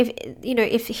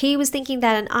 if he was thinking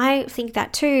that and I think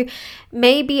that too,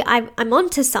 maybe I'm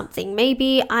onto something.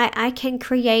 Maybe I can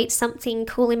create something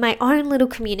cool in my own little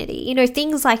community,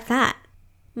 things like that.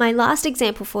 My last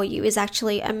example for you is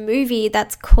actually a movie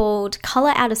that's called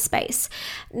Color Out of Space.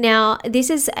 Now, this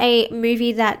is a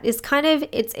movie that is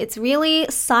it's really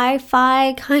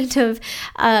sci-fi kind of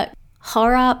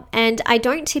horror, and I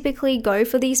don't typically go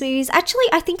for these movies. Actually,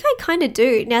 I think I kind of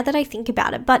do now that I think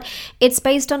about it, but it's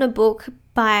based on a book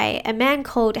by a man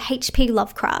called H.P.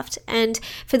 Lovecraft. And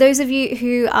for those of you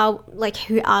who are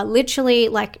literally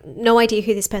no idea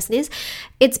who this person is,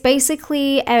 it's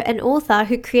basically an author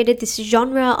who created this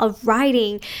genre of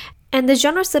writing. And the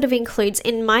genre sort of includes,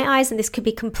 in my eyes, and this could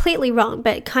be completely wrong,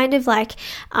 but kind of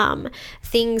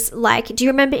things like, do you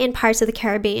remember in Pirates of the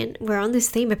Caribbean? We're on this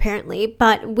theme apparently,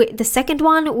 but with the second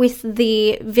one with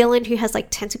the villain who has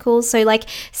tentacles, so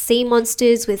sea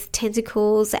monsters with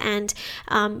tentacles and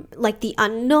the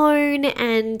unknown,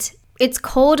 and it's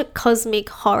called cosmic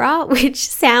horror, which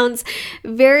sounds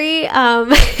very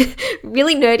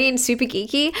really nerdy and super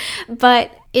geeky,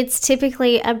 but it's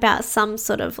typically about some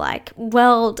sort of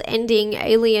world-ending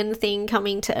alien thing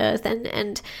coming to Earth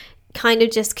and kind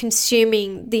of just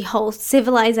consuming the whole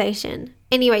civilization.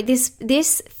 Anyway,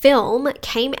 this film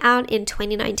came out in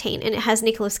 2019 and it has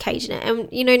Nicolas Cage in it.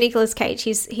 And Nicolas Cage,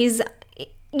 he's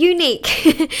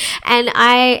unique and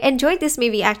I enjoyed this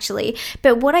movie actually,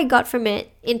 but what I got from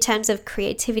it in terms of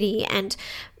creativity and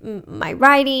my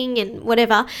writing and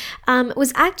whatever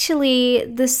was actually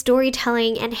the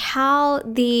storytelling and how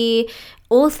the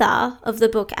author of the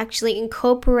book actually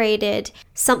incorporated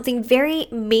something very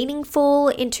meaningful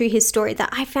into his story that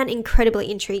I found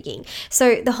incredibly intriguing.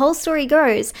 So the whole story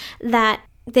goes that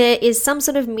there is some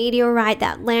sort of meteorite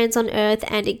that lands on Earth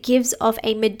and it gives off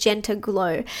a magenta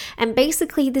glow. And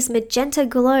basically this magenta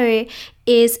glow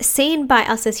is seen by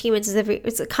us as humans as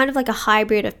it's kind of like a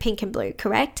hybrid of pink and blue,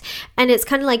 correct? And it's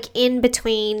kind of in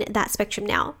between that spectrum.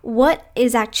 Now, what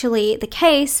is actually the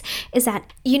case is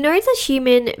that the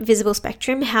human visible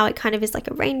spectrum, how it kind of is like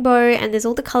a rainbow and there's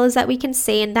all the colors that we can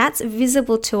see and that's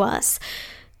visible to us.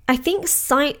 I think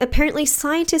apparently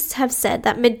scientists have said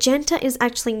that magenta is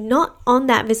actually not on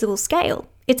that visible scale.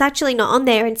 It's actually not on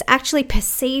there, and it's actually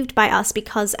perceived by us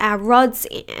because our rods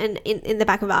in the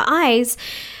back of our eyes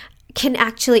can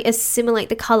actually assimilate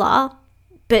the color,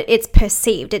 but it's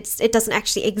perceived. It doesn't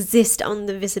actually exist on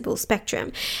the visible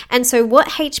spectrum. And so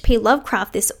what H.P.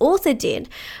 Lovecraft, this author, did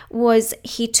was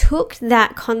he took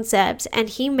that concept and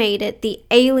he made it the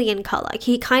alien color.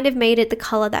 He kind of made it the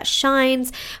color that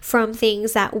shines from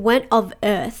things that weren't of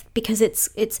Earth, because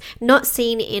it's not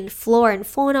seen in flora and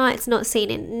fauna, it's not seen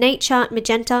in nature,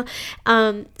 magenta.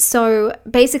 So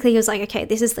basically he was like, okay,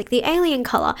 this is the alien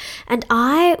color. And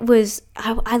I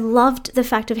loved the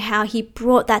fact of how he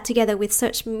brought that together with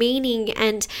such meaning,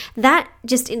 and that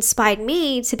just inspired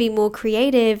me to be more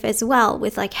creative as well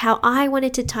with how I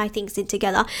wanted to tie things in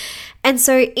together. And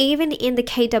so even in the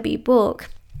KW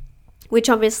book, which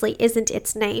obviously isn't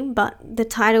its name, but the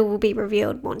title will be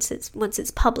revealed once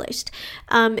it's published,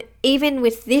 even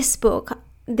with this book,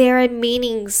 there are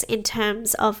meanings in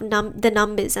terms of the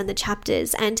numbers and the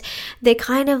chapters, and they're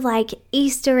kind of like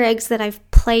Easter eggs that I've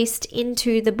placed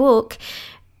into the book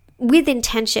with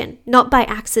intention, not by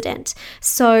accident.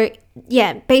 So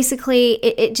yeah, basically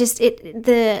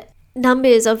the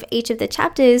numbers of each of the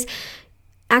chapters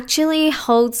actually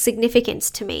holds significance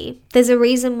to me. There's a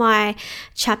reason why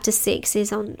chapter 6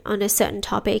 is on a certain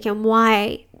topic and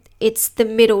why it's the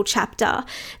middle chapter.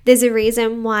 There's a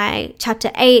reason why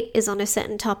chapter 8 is on a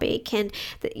certain topic, and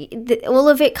all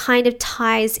of it kind of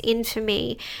ties in for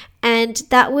me. And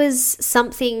that was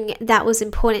something that was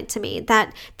important to me,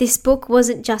 that this book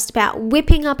wasn't just about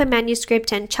whipping up a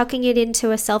manuscript and chucking it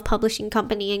into a self-publishing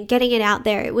company and getting it out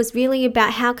there. It was really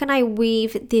about how can I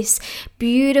weave this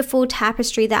beautiful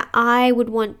tapestry that I would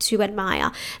want to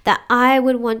admire, that I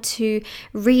would want to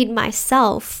read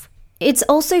myself. It's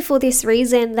also for this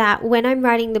reason that when I'm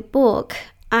writing the book,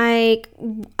 I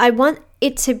want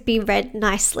it to be read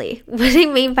nicely. What I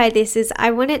mean by this is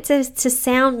I want it to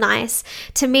sound nice.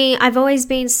 To me, I've always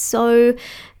been so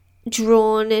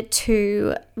drawn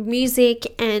to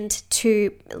music and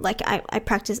to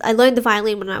I learned the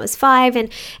violin when I was 5, and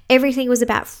everything was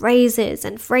about phrases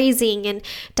and phrasing and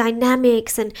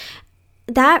dynamics, and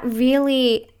that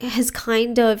really has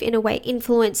kind of in a way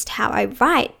influenced how I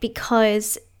write,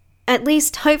 because at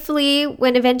least hopefully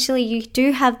when eventually you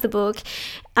do have the book,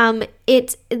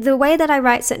 the way that I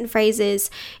write certain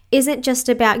phrases isn't just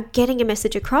about getting a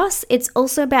message across, it's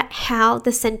also about how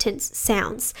the sentence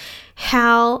sounds,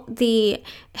 how the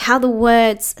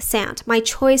words sound. My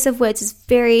choice of words is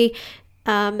very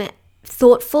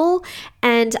thoughtful,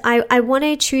 and I want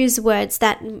to choose words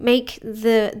that make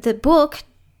the book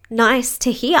nice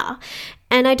to hear.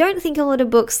 And I don't think a lot of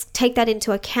books take that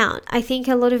into account. I think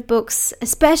a lot of books,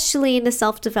 especially in the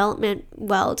self-development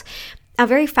world, are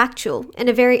very factual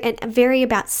and very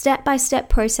about step-by-step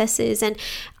processes. And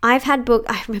I've had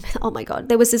I remember, oh my God,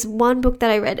 there was this one book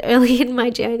that I read early in my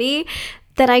journey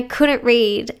that I couldn't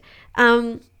read.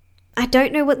 I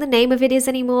don't know what the name of it is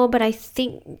anymore, but I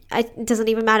think it doesn't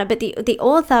even matter. But the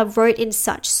author wrote in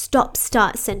such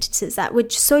stop-start sentences that were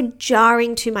so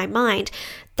jarring to my mind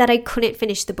that I couldn't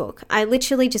finish the book. I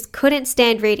literally just couldn't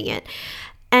stand reading it.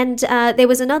 And there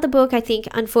was another book, I think,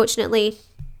 unfortunately,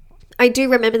 I do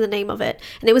remember the name of it,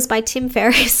 and it was by Tim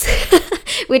Ferriss,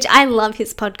 which I love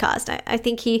his podcast. I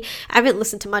think I haven't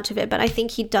listened to much of it, but I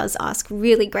think he does ask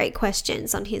really great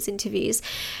questions on his interviews.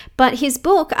 But his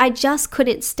book, I just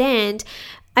couldn't stand,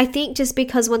 I think just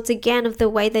because, once again, of the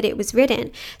way that it was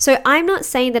written. So I'm not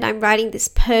saying that I'm writing this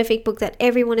perfect book that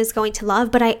everyone is going to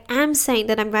love, but I am saying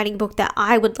that I'm writing a book that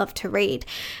I would love to read.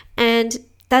 And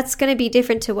that's going to be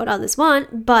different to what others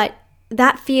want, but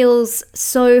that feels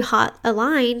so heart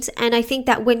aligned. And I think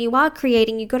that when you are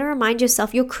creating, you've got to remind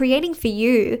yourself you're creating for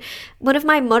you. One of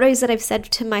my mottos that I've said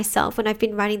to myself when I've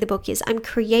been writing the book is I'm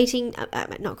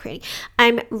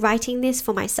writing this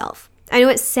for myself. I know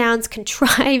it sounds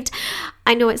contrived.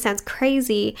 I know it sounds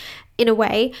crazy in a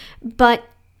way, but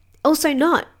also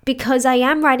not, because I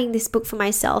am writing this book for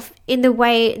myself in the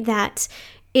way that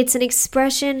it's an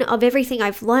expression of everything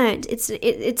I've learned. It's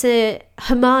a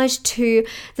homage to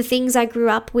the things I grew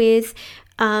up with,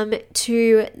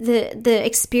 to the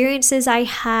experiences I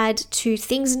had, to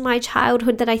things in my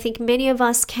childhood that I think many of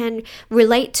us can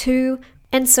relate to.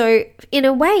 And so in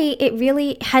a way, it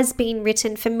really has been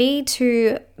written for me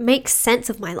to make sense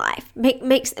of my life,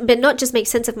 but not just make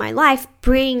sense of my life,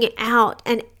 bring out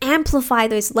and amplify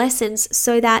those lessons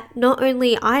so that not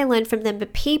only I learn from them,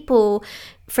 but people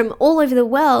from all over the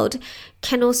world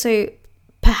can also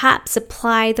perhaps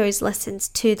apply those lessons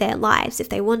to their lives if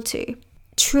they want to.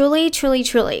 Truly, truly,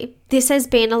 truly, this has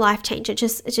been a life changer.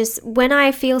 Just when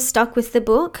I feel stuck with the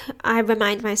book, I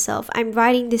remind myself, I'm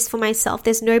writing this for myself.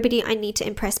 There's nobody I need to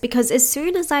impress, because as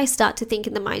soon as I start to think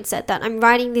in the mindset that I'm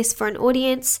writing this for an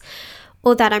audience,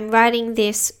 or that I'm writing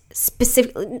this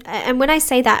specifically, and when I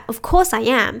say that, of course I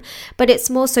am, but it's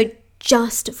more so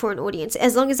just for an audience.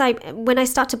 As long as when I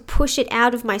start to push it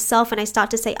out of myself and I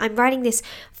start to say, I'm writing this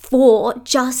for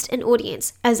just an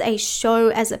audience, as a show,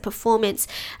 as a performance,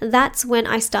 that's when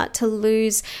I start to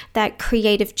lose that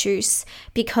creative juice,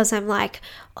 because I'm like,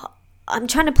 I'm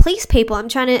trying to please people. I'm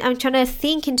trying to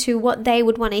think into what they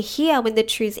would want to hear, when the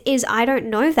truth is, I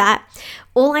don't know that.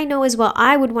 All I know is what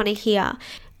I would want to hear.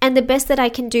 And the best that I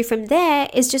can do from there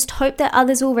is just hope that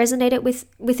others will resonate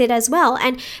with it as well.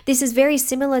 And this is very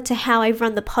similar to how I've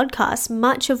run the podcast.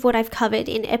 Much of what I've covered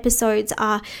in episodes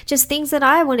are just things that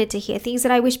I wanted to hear, things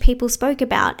that I wish people spoke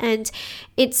about. And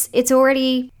it's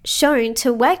already shown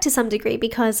to work to some degree,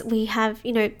 because we have,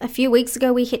 a few weeks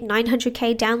ago we hit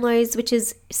 900k downloads, which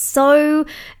is so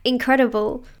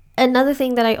incredible. Another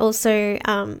thing that I also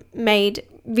made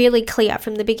really clear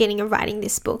from the beginning of writing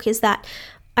this book is that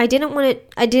I didn't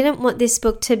want this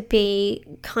book to be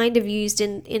kind of used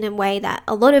in a way that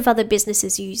a lot of other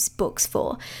businesses use books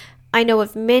for. I know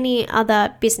of many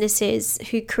other businesses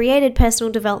who created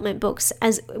personal development books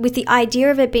with the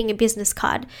idea of it being a business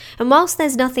card. And whilst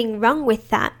there's nothing wrong with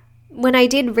that, when I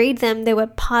did read them, there were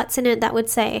parts in it that would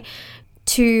say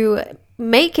to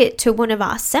make it to one of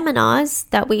our seminars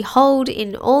that we hold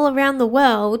in all around the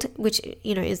world, which,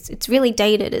 it's really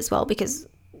dated as well, because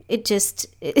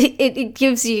it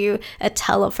gives you a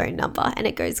telephone number and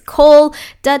it goes call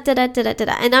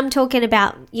and I'm talking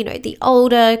about the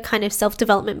older kind of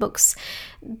self-development books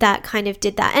that kind of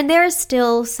did that, and there are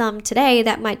still some today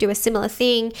that might do a similar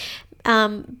thing,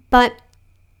 but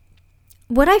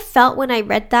what I felt when I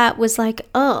read that was like,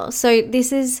 oh, so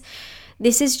this is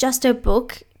just a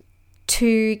book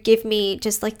to give me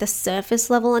just like the surface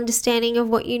level understanding of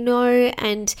what you know.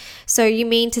 And so you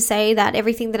mean to say that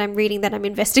everything that I'm reading, that I'm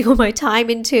investing all my time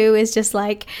into, is just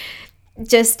like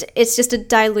it's just a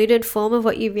diluted form of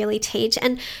what you really teach.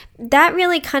 And that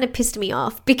really kind of pissed me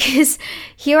off, because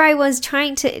here I was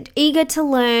eager to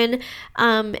learn,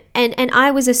 and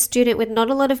I was a student with not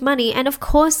a lot of money, and of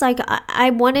course, like,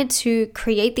 I wanted to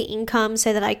create the income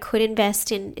so that I could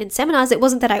invest in seminars. It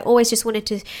wasn't that I always just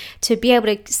wanted to be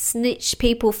able to snitch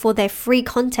people for their free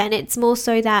content. It's more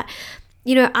so that,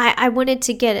 I wanted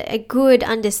to get a good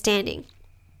understanding.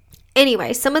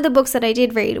 Anyway, some of the books that I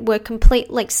did read were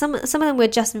some of them were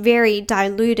just very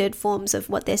diluted forms of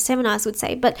what their seminars would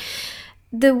say. But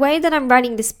the way that I'm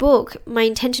writing this book, my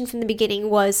intention from the beginning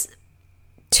was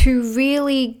to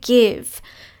really give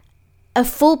a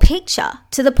full picture,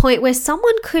 to the point where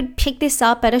someone could pick this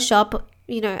up at a shop.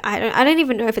 I don't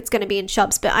even know if it's going to be in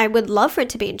shops, but I would love for it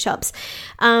to be in shops.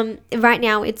 Right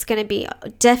now, it's going to be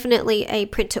definitely a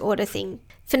print to order thing.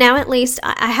 For now, at least,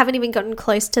 I haven't even gotten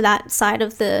close to that side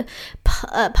of the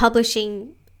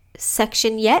publishing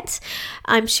section yet.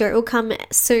 I'm sure it will come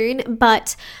soon,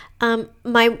 but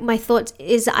my thought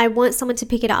is I want someone to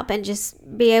pick it up and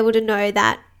just be able to know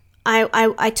that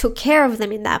I took care of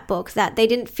them in that book, that they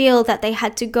didn't feel that they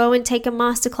had to go and take a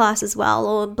masterclass as well,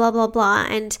 or blah, blah, blah.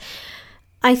 And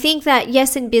I think that,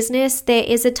 yes, in business, there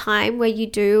is a time where you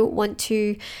do want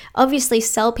to obviously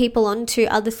sell people onto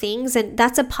other things, and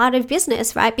that's a part of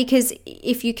business, right? Because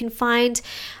if you can find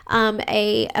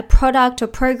a product or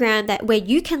program where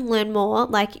you can learn more,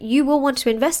 like, you will want to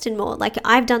invest in more. Like,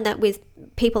 I've done that with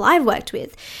people I've worked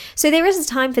with. So there is a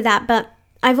time for that, but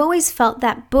I've always felt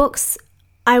that books,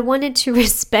 I wanted to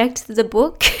respect the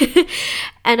book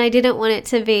and I didn't want it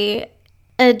to be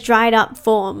a dried up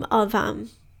form of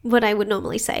what I would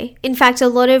normally say. In fact, a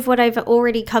lot of what I've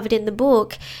already covered in the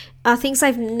book are things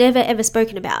I've never ever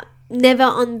spoken about, never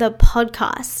on the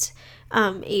podcast,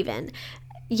 even.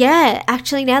 Yeah,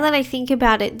 actually, now that I think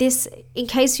about it, this, in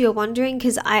case you're wondering,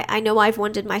 because I know I've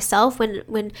wondered myself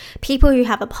when people who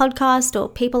have a podcast or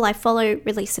people I follow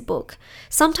release a book,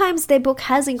 sometimes their book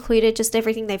has included just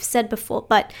everything they've said before,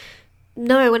 but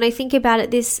no, when I think about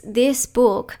it, this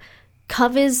book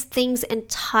covers things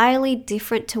entirely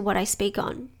different to what I speak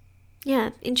on.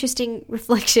 Yeah, interesting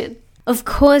reflection. Of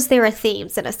course, there are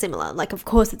themes that are similar. Like, of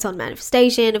course, it's on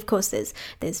manifestation. Of course, there's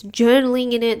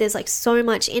journaling in it. There's like so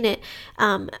much in it.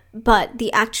 But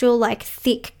the actual like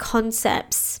thick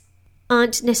concepts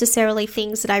aren't necessarily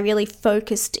things that I really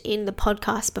focused in the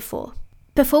podcast before.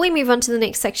 Before we move on to the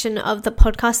next section of the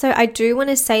podcast, though, I do want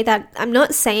to say that I'm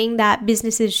not saying that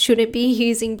businesses shouldn't be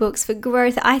using books for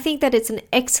growth. I think that it's an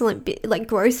excellent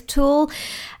growth tool.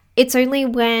 It's only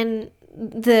when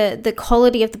the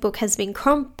quality of the book has been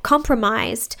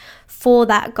compromised for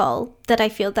that goal that I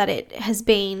feel that it has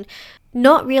been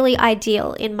not really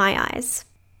ideal in my eyes.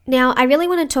 Now, I really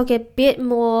want to talk a bit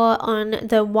more on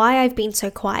the why I've been so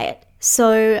quiet.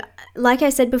 So, like I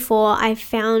said before, I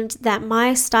found that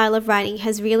my style of writing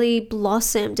has really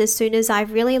blossomed as soon as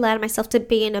I've really allowed myself to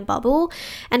be in a bubble.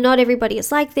 And not everybody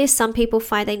is like this. Some people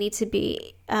find they need to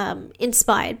be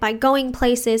inspired by going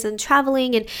places and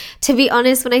traveling. And to be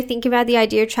honest, when I think about the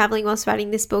idea of traveling whilst writing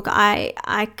this book,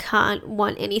 I can't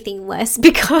want anything less,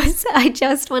 because I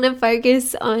just want to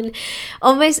focus on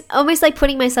almost like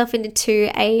putting myself into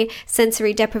a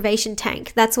sensory deprivation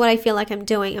tank. That's what I feel like I'm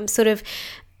doing. I'm sort of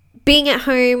being at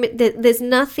home. There's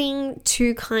nothing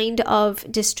to kind of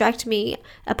distract me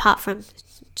apart from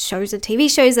shows and TV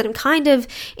shows that I'm kind of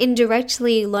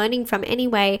indirectly learning from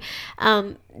anyway,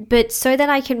 but so that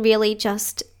I can really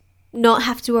just not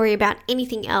have to worry about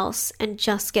anything else and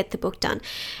just get the book done.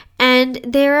 And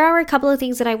there are a couple of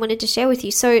things that I wanted to share with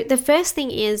you. So the first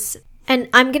thing is, and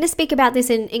I'm going to speak about this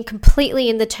in completely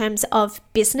in the terms of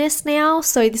business now.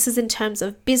 So this is in terms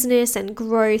of business and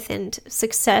growth and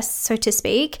success, so to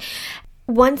speak.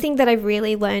 One thing that I've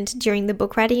really learned during the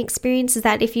book writing experience is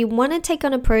that if you want to take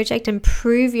on a project and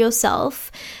prove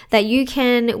yourself that you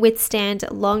can withstand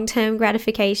long-term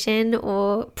gratification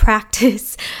or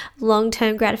practice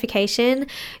long-term gratification,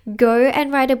 go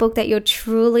and write a book that you're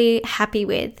truly happy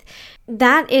with.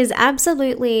 That is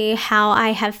absolutely how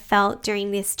I have felt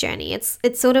during this journey. It's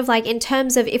sort of like, in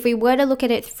terms of, if we were to look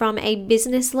at it from a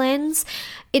business lens,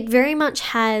 it very much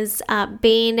has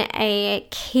been a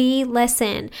key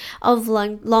lesson of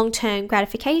long-term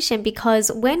gratification,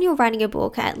 because when you're writing a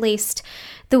book, at least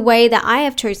the way that I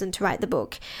have chosen to write the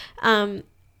book,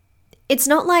 it's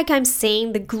not like I'm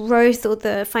seeing the growth or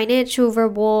the financial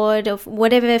reward of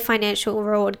whatever financial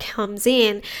reward comes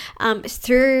in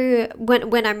through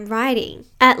when I'm writing,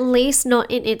 at least not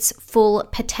in its full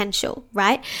potential,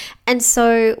 right? And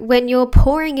so when you're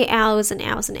pouring hours and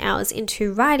hours and hours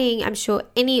into writing, I'm sure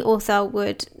any author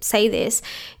would say this,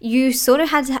 you sort of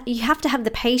have to have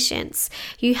the patience.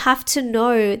 You have to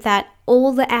know that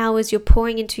all the hours you're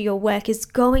pouring into your work is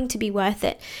going to be worth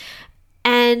it.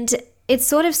 And it's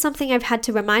sort of something I've had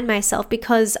to remind myself,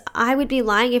 because I would be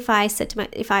lying if I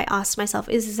asked myself,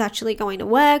 is this actually going to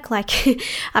work? Like,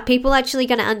 are people actually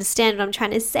going to understand what I'm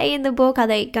trying to say in the book? Are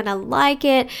they going to like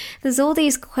it? There's all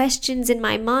these questions in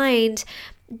my mind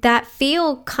that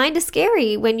feel kind of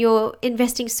scary when you're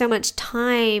investing so much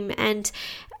time and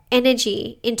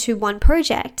energy into one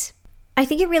project. I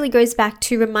think it really goes back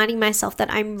to reminding myself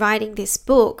that I'm writing this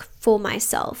book for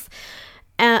myself.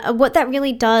 What that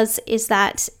really does is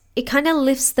that it kind of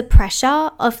lifts the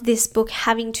pressure of this book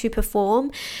having to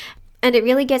perform. And it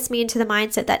really gets me into the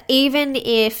mindset that even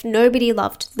if nobody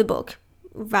loved the book,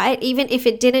 right? Even if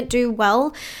it didn't do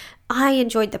well, I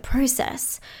enjoyed the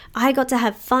process. I got to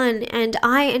have fun and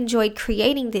I enjoyed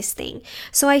creating this thing.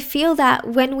 So I feel that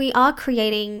when we are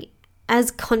creating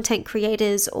as content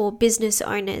creators or business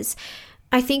owners,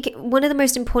 I think one of the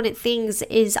most important things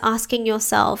is asking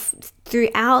yourself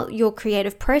throughout your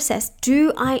creative process,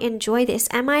 do I enjoy this?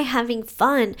 Am I having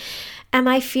fun? Am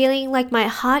I feeling like my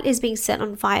heart is being set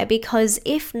on fire? Because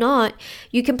if not,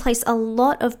 you can place a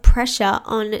lot of pressure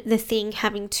on the thing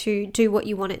having to do what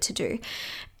you want it to do.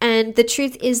 And the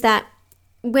truth is that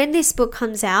when this book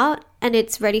comes out and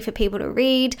it's ready for people to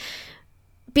read,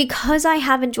 because I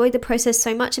have enjoyed the process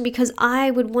so much, and because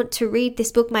I would want to read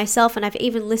this book myself, and I've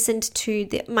even listened to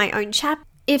my own chapter,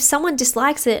 if someone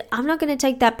dislikes it, I'm not going to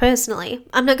take that personally.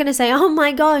 I'm not going to say, oh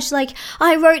my gosh, like,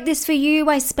 I wrote this for you.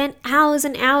 I spent hours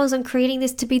and hours on creating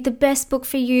this to be the best book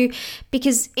for you,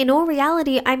 because in all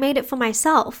reality, I made it for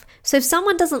myself. So if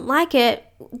someone doesn't like it,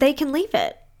 they can leave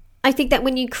it. I think that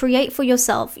when you create for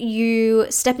yourself, you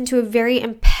step into a very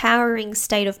empowering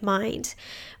state of mind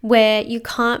where you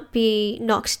can't be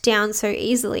knocked down so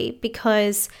easily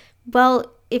because,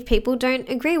 well, if people don't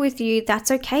agree with you,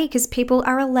 that's okay, because people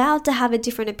are allowed to have a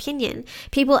different opinion.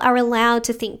 People are allowed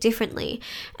to think differently,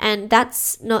 and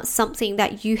that's not something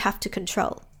that you have to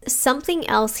control. Something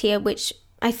else here, which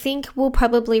I think will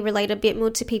probably relate a bit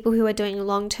more to people who are doing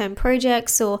long-term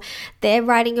projects, or they're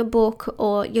writing a book,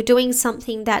 or you're doing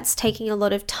something that's taking a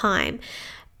lot of time.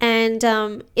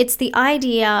 And it's the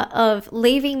idea of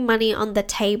leaving money on the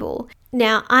table.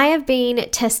 Now, I have been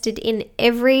tested in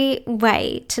every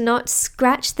way to not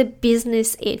scratch the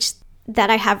business itch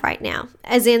that I have right now,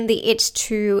 as in the itch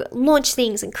to launch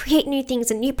things and create new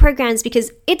things and new programs,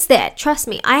 because it's there. Trust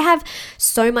me, I have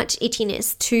so much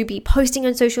itchiness to be posting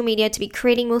on social media, to be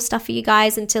creating more stuff for you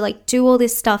guys, and to like do all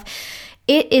this stuff.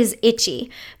 It is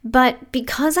itchy, but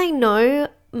because I know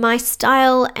my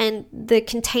style and the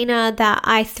container that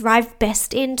I thrive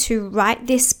best in to write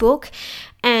this book,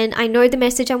 and I know the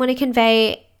message I want to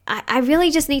convey, I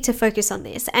really just need to focus on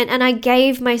this. And I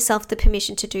gave myself the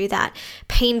permission to do that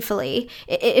painfully.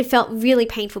 It felt really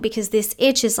painful because this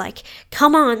itch is like,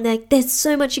 come on, like there's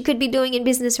so much you could be doing in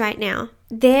business right now.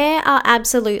 There are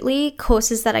absolutely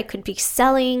courses that I could be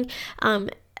selling.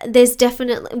 There's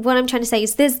definitely, what I'm trying to say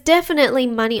is there's definitely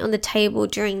money on the table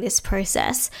during this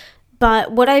process.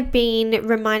 But what I've been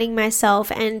reminding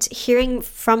myself and hearing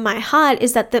from my heart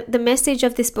is that the message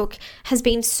of this book has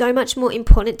been so much more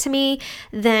important to me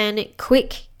than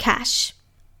quick cash.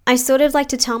 I sort of like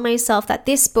to tell myself that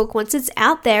this book, once it's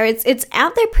out there, it's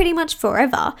out there pretty much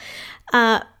forever.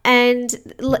 And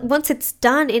once it's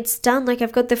done, it's done. Like,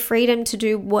 I've got the freedom to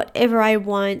do whatever I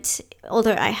want.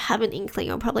 Although I have an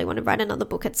inkling, I'll probably want to write another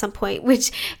book at some point,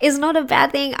 which is not a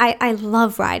bad thing. I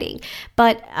love writing,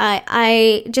 but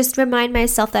I just remind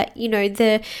myself that, you know,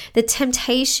 the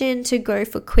temptation to go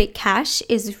for quick cash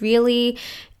is really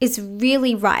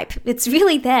ripe. It's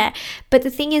really there. But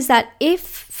the thing is that if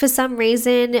for some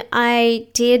reason I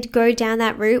did go down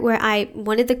that route where I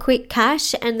wanted the quick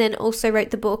cash and then also wrote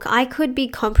the book, I could be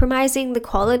compromising the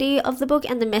quality of the book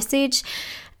and the message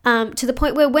to the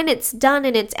point where when it's done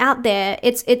and it's out there,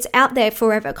 it's out there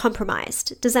forever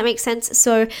compromised. Does that make sense?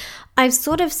 So I've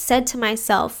sort of said to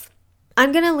myself,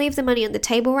 I'm going to leave the money on the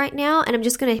table right now, and I'm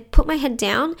just going to put my head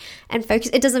down and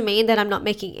focus. It doesn't mean that I'm not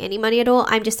making any money at all.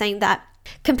 I'm just saying that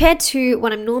compared to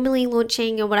what I'm normally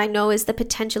launching and what I know is the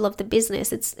potential of the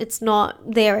business, it's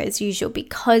not there as usual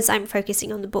because I'm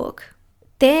focusing on the book.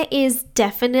 There is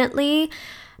definitely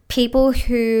people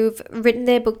who've written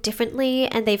their book differently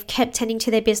and they've kept tending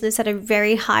to their business at a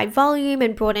very high volume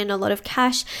and brought in a lot of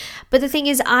cash. But the thing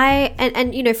is,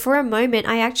 you know, for a moment,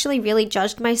 I actually really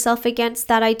judged myself against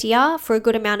that idea for a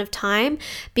good amount of time,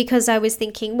 because I was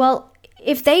thinking, well,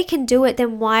 if they can do it,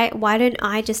 then why don't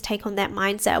I just take on that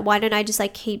mindset? Why don't I just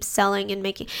like keep selling and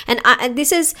making? And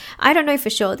I don't know for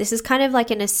sure. This is kind of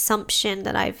like an assumption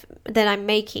that I'm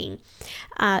making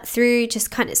through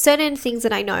just kind of certain things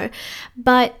that I know.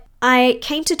 But I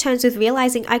came to terms with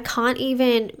realizing I can't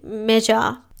even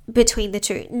measure between the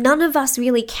two. None of us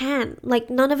really can. Like,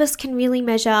 none of us can really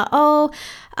measure, oh,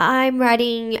 I'm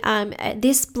writing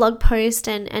this blog post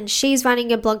and she's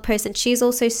writing a blog post and she's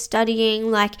also studying.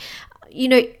 Like, you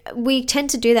know, we tend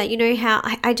to do that. You know how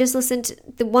I just listened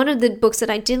to one of the books that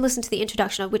I did listen to the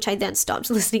introduction of, which I then stopped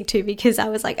listening to because I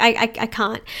was like, I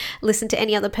can't listen to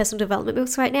any other personal development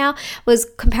books right now, was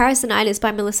Comparisonitis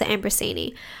by Melissa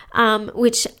Ambrosini,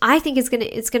 which I think it's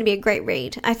gonna be a great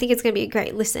read. I think it's gonna be a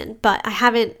great listen, but I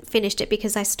haven't finished it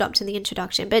because I stopped in the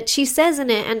introduction. But she says in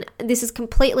it, and this is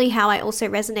completely how I also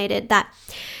resonated, that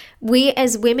we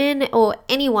as women or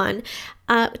anyone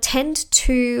tend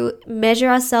to measure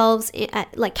ourselves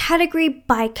like category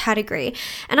by category.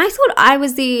 And I thought I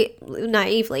was the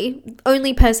naively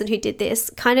only person who did this.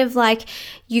 Kind of like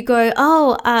you go,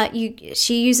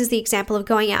 she uses the example of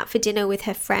going out for dinner with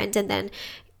her friend and then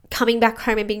coming back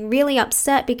home and being really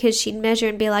upset because she'd measure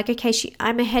and be like, okay,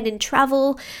 I'm ahead in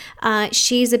travel.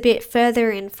 She's a bit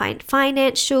further in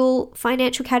financial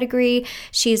category.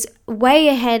 She's way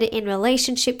ahead in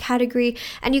relationship category.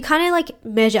 And you kind of like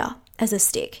measure as a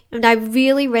stick. And I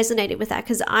really resonated with that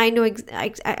because I know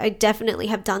I definitely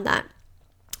have done that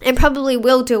and probably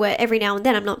will do it every now and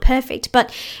then. I'm not perfect,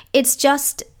 but it's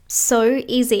just so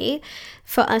easy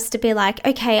for us to be like,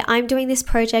 okay, I'm doing this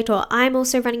project, or I'm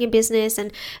also running a business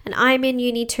and I'm in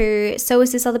uni too. So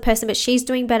is this other person, but she's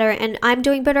doing better and I'm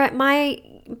doing better at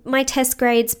my test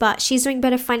grades, but she's doing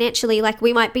better financially. Like,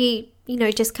 we might be, you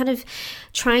know, just kind of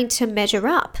trying to measure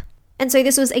up. And so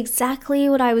this was exactly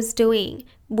what I was doing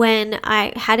when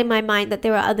I had in my mind that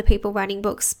there were other people writing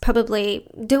books, probably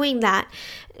doing that,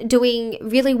 doing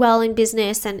really well in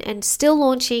business and still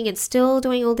launching and still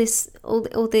doing all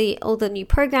the new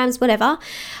programs, whatever.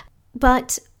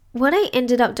 But what I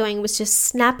ended up doing was just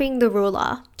snapping the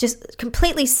ruler, just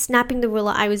completely snapping the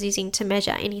ruler I was using to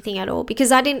measure anything at all.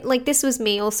 Because I didn't, like, this was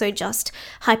me also just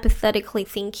hypothetically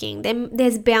thinking.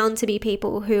 There's bound to be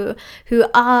people who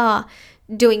are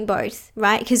doing both,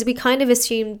 right? Because we kind of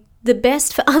assume the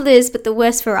best for others, but the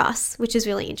worst for us, which is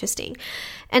really interesting.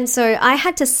 And so I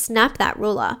had to snap that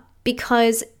ruler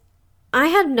because I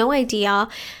had no idea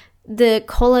the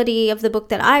quality of the book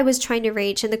that I was trying to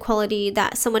reach and the quality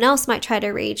that someone else might try to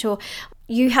reach, or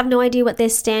you have no idea what their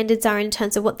standards are in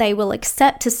terms of what they will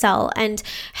accept to sell and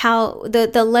how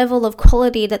the level of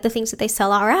quality that the things that they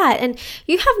sell are at. And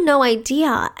you have no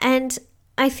idea. And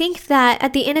I think that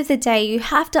at the end of the day, you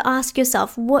have to ask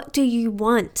yourself, what do you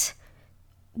want?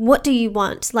 What do you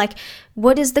want? Like,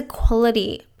 what is the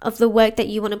quality of the work that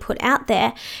you want to put out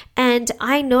there? And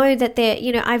I know that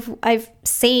I've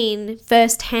seen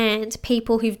firsthand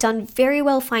people who've done very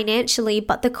well financially,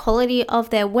 but the quality of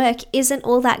their work isn't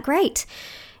all that great.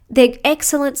 They're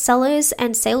excellent sellers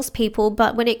and salespeople,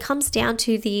 but when it comes down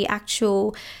to the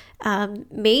actual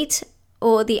meat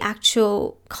or the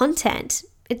actual content,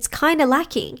 it's kind of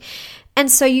lacking. And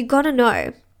so you got to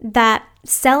know that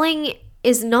selling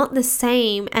is not the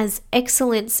same as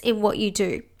excellence in what you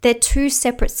do. They're two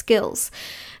separate skills.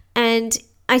 And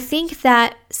I think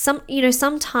that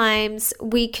sometimes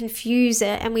we confuse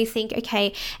it and we think,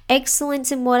 okay,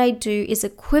 excellence in what I do is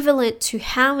equivalent to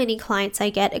how many clients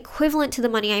I get, equivalent to the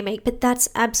money I make, but that's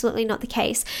absolutely not the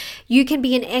case. You can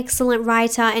be an excellent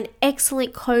writer, an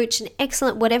excellent coach, an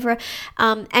excellent whatever,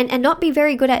 and not be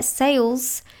very good at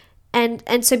sales.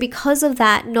 And so because of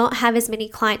that, not have as many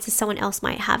clients as someone else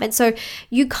might have. And so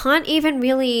you can't even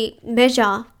really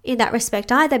measure in that respect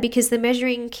either, because the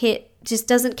measuring kit just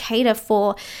doesn't cater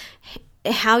for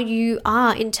how you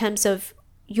are in terms of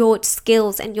your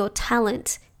skills and your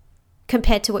talent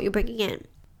compared to what you're bringing in.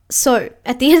 So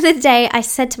at the end of the day, I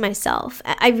said to myself,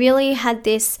 I really had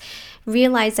this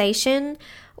realization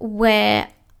where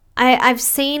I've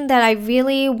seen that I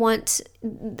really want,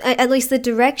 at least the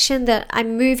direction that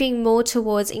I'm moving more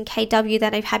towards in KW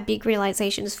that I've had big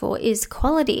realizations for, is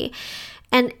quality.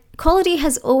 And quality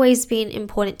has always been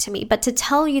important to me. But to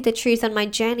tell you the truth, on my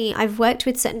journey, I've worked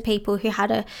with certain people who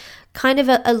had a kind of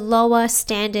a lower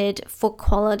standard for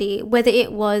quality, whether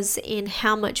it was in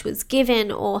how much was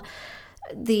given or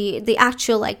the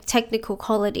actual like technical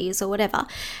qualities or whatever.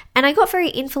 And I got very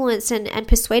influenced and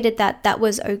persuaded that that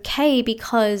was okay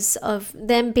because of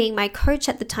them being my coach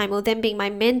at the time, or them being my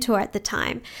mentor at the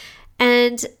time.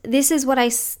 And this is what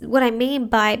I mean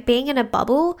by being in a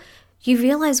bubble. You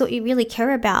realize what you really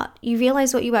care about. You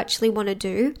realize what you actually want to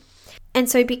do. And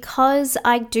so because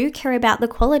I do care about the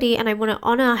quality and I want to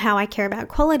honor how I care about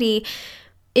quality,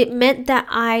 it meant that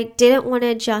I didn't want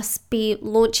to just be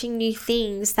launching new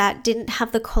things that didn't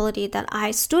have the quality that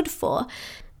I stood for.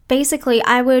 Basically,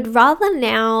 I would rather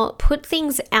now put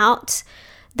things out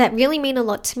that really mean a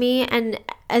lot to me and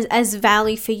as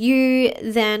value for you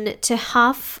than to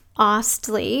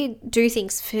half-assedly do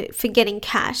things for getting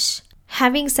cash.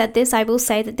 Having said this, I will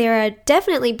say that there are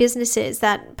definitely businesses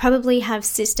that probably have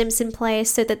systems in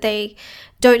place so that they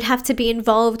don't have to be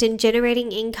involved in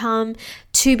generating income.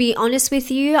 To be honest with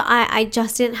you, I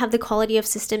just didn't have the quality of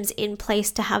systems in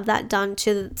place to have that done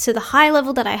to the high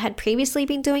level that I had previously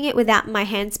been doing it without my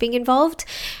hands being involved.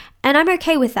 And I'm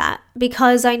okay with that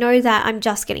because I know that I'm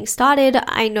just getting started.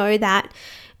 I know that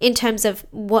in terms of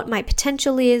what my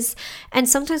potential is, and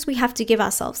sometimes we have to give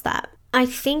ourselves that. I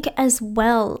think as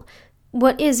well,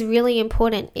 what is really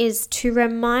important is to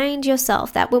remind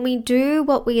yourself that when we do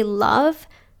what we love,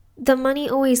 the money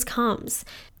always comes.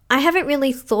 I haven't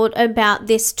really thought about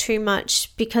this too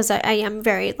much because I am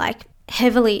very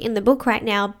heavily in the book right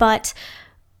now, but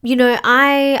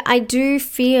I do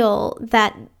feel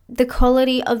that the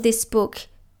quality of this book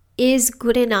is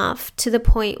good enough to the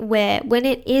point where when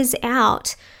it is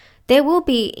out, there will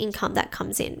be income that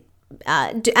comes in.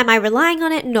 Am I relying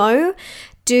on it? No.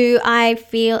 Am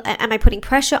I putting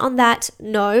pressure on that?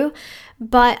 No.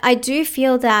 But I do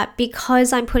feel that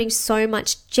because I'm putting so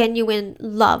much genuine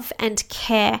love and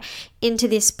care into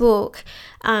this book,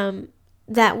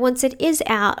 that once it is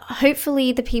out,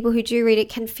 hopefully the people who do read it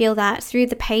can feel that through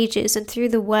the pages and through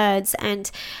the words and,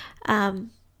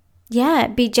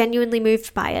 be genuinely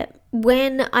moved by it.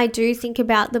 When I do think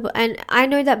about the book, and I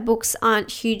know that books aren't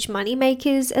huge money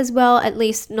makers as well, at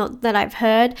least not that I've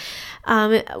heard.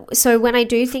 So when I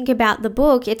do think about the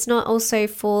book, it's not also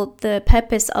for the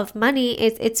purpose of money.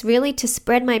 It's really to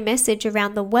spread my message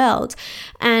around the world.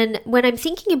 And when I'm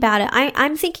thinking about it,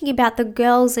 I'm thinking about the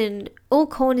girls in all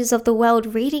corners of the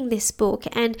world reading this book.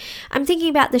 And I'm thinking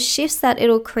about the shifts that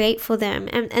it'll create for them.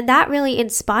 And that really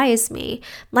inspires me.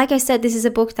 Like I said, this is a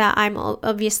book that I'm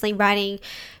obviously writing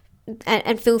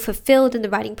and feel fulfilled in the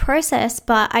writing process,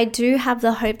 but I do have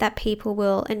the hope that people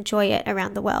will enjoy it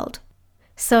around the world.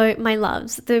 So my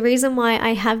loves, the reason why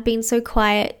I have been so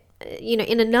quiet,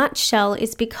 in a nutshell,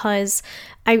 is because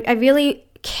I really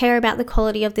care about the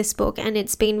quality of this book, and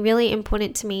it's been really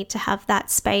important to me to have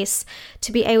that space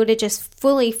to be able to just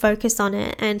fully focus on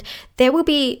it. And there will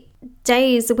be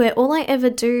days where all I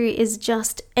ever do is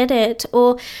just edit,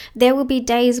 or there will be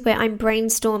days where I'm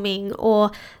brainstorming,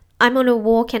 or I'm on a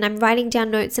walk and I'm writing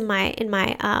down notes in my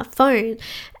phone,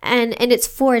 and it's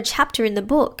for a chapter in the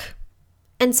book.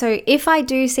 And so if I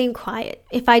do seem quiet,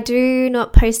 if I do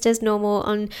not post as normal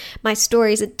on my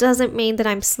stories, it doesn't mean that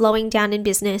I'm slowing down in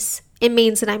business. It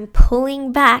means that I'm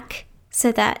pulling back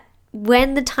so that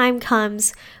when the time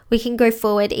comes, we can go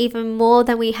forward even more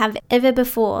than we have ever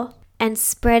before and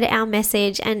spread our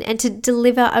message and to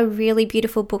deliver a really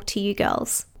beautiful book to you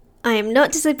girls. I am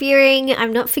not disappearing.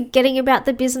 I'm not forgetting about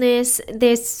the business.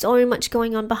 There's so much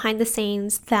going on behind the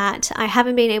scenes that I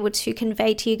haven't been able to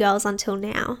convey to you girls until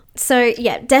now. So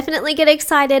yeah, definitely get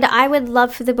excited. I would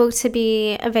love for the book to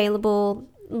be available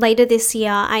later this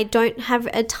year. I don't have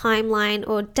a timeline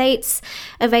or dates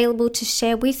available to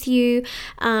share with you,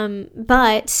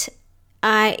 but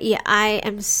I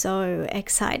am so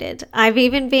excited. I've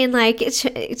even been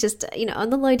just, on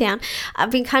the lowdown, I've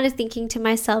been kind of thinking to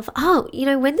myself,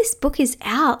 when this book is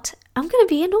out, I'm going to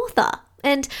be an author.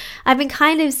 And I've been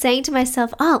kind of saying to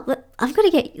myself,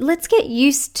 let's get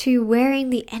used to wearing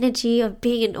the energy of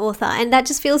being an author. And that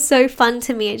just feels so fun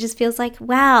to me. It just feels like,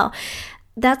 wow,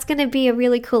 that's going to be a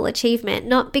really cool achievement.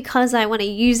 Not because I want to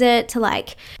use it to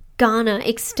garner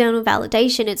external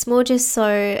validation. It's more just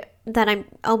so that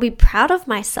I'll be proud of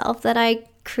myself that I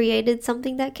created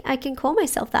something that I can call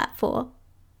myself that for,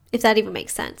 if that even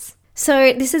makes sense.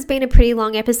 So this has been a pretty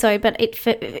long episode, but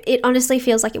it honestly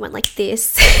feels like it went like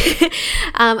this.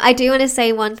 I do want to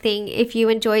say one thing. If you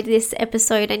enjoyed this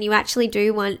episode and you actually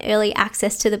do want early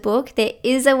access to the book, there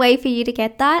is a way for you to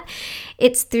get that.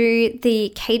 It's through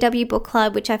the KW Book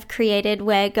Club, which I've created,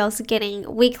 where girls are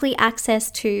getting weekly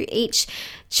access to each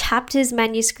chapter's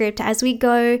manuscript as we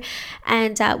go.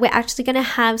 And we're actually going to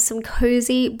have some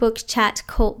cozy book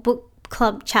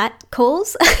club chat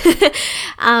calls.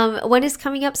 One is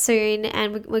coming up soon,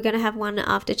 and we're going to have one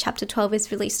after chapter 12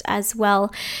 is released as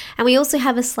well. And we also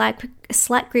have a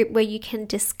Slack group where you can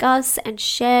discuss and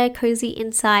share cozy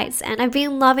insights. And I've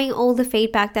been loving all the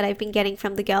feedback that I've been getting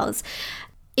from the girls.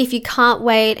 If you can't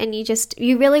wait and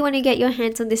you really want to get your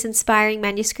hands on this inspiring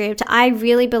manuscript, I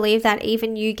really believe that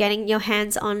even you getting your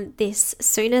hands on this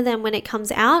sooner than when it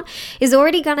comes out is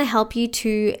already going to help you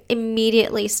to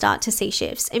immediately start to see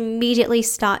shifts, immediately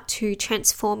start to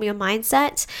transform your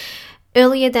mindset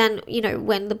earlier than,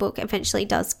 when the book eventually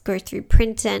does go through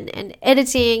print and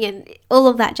editing and all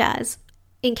of that jazz.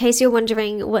 In case you're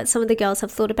wondering what some of the girls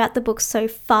have thought about the book so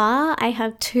far, I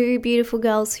have 2 beautiful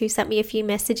girls who sent me a few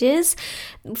messages.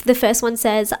 The first one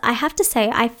says, I have to say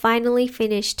I finally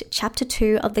finished chapter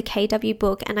 2 of the KW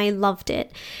book and I loved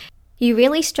it. You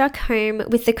really struck home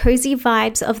with the cozy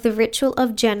vibes of the ritual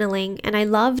of journaling, and I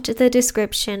loved the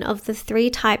description of the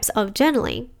 3 types of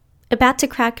journaling. About to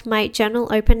crack my journal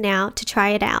open now to try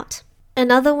it out.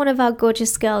 Another one of our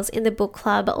gorgeous girls in the book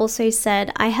club also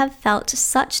said, I have felt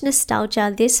such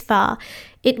nostalgia this far.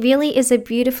 It really is a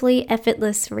beautifully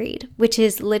effortless read, which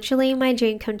is literally my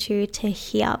dream come true to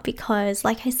hear because,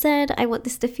 like I said, I want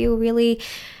this to feel really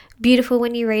beautiful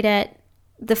when you read it.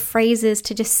 The phrases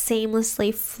to just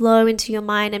seamlessly flow into your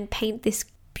mind and paint this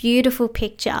beautiful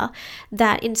picture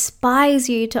that inspires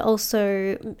you to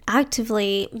also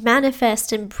actively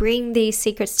manifest and bring these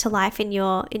secrets to life in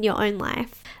your own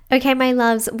life. Okay, my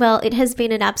loves, well, it has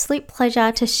been an absolute pleasure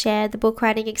to share the book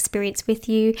writing experience with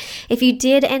you. If you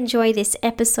did enjoy this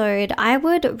episode, I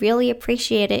would really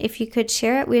appreciate it if you could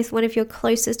share it with one of your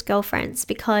closest girlfriends,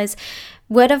 because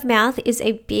word of mouth is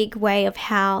a big way of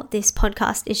how this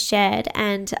podcast is shared,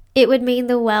 and it would mean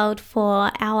the world for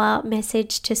our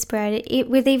message to spread it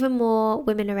with even more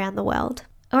women around the world.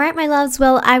 All right, my loves,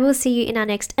 well, I will see you in our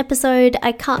next episode.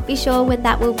 I can't be sure when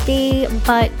that will be,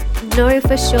 but know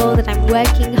for sure that I'm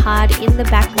working hard in the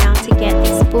background to get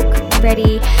this book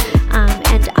ready,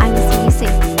 and I will see you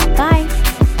soon. Bye.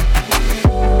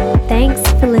 Thanks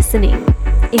for listening.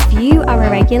 If you are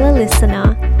a regular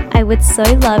listener, I would so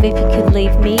love if you could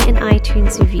leave me an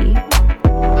iTunes review.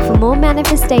 For more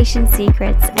manifestation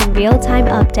secrets and real-time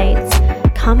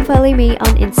updates, come follow me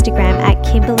on Instagram at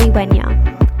Kimberly Wenya.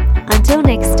 Until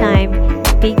next time,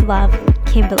 big love,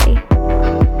 Kimberly.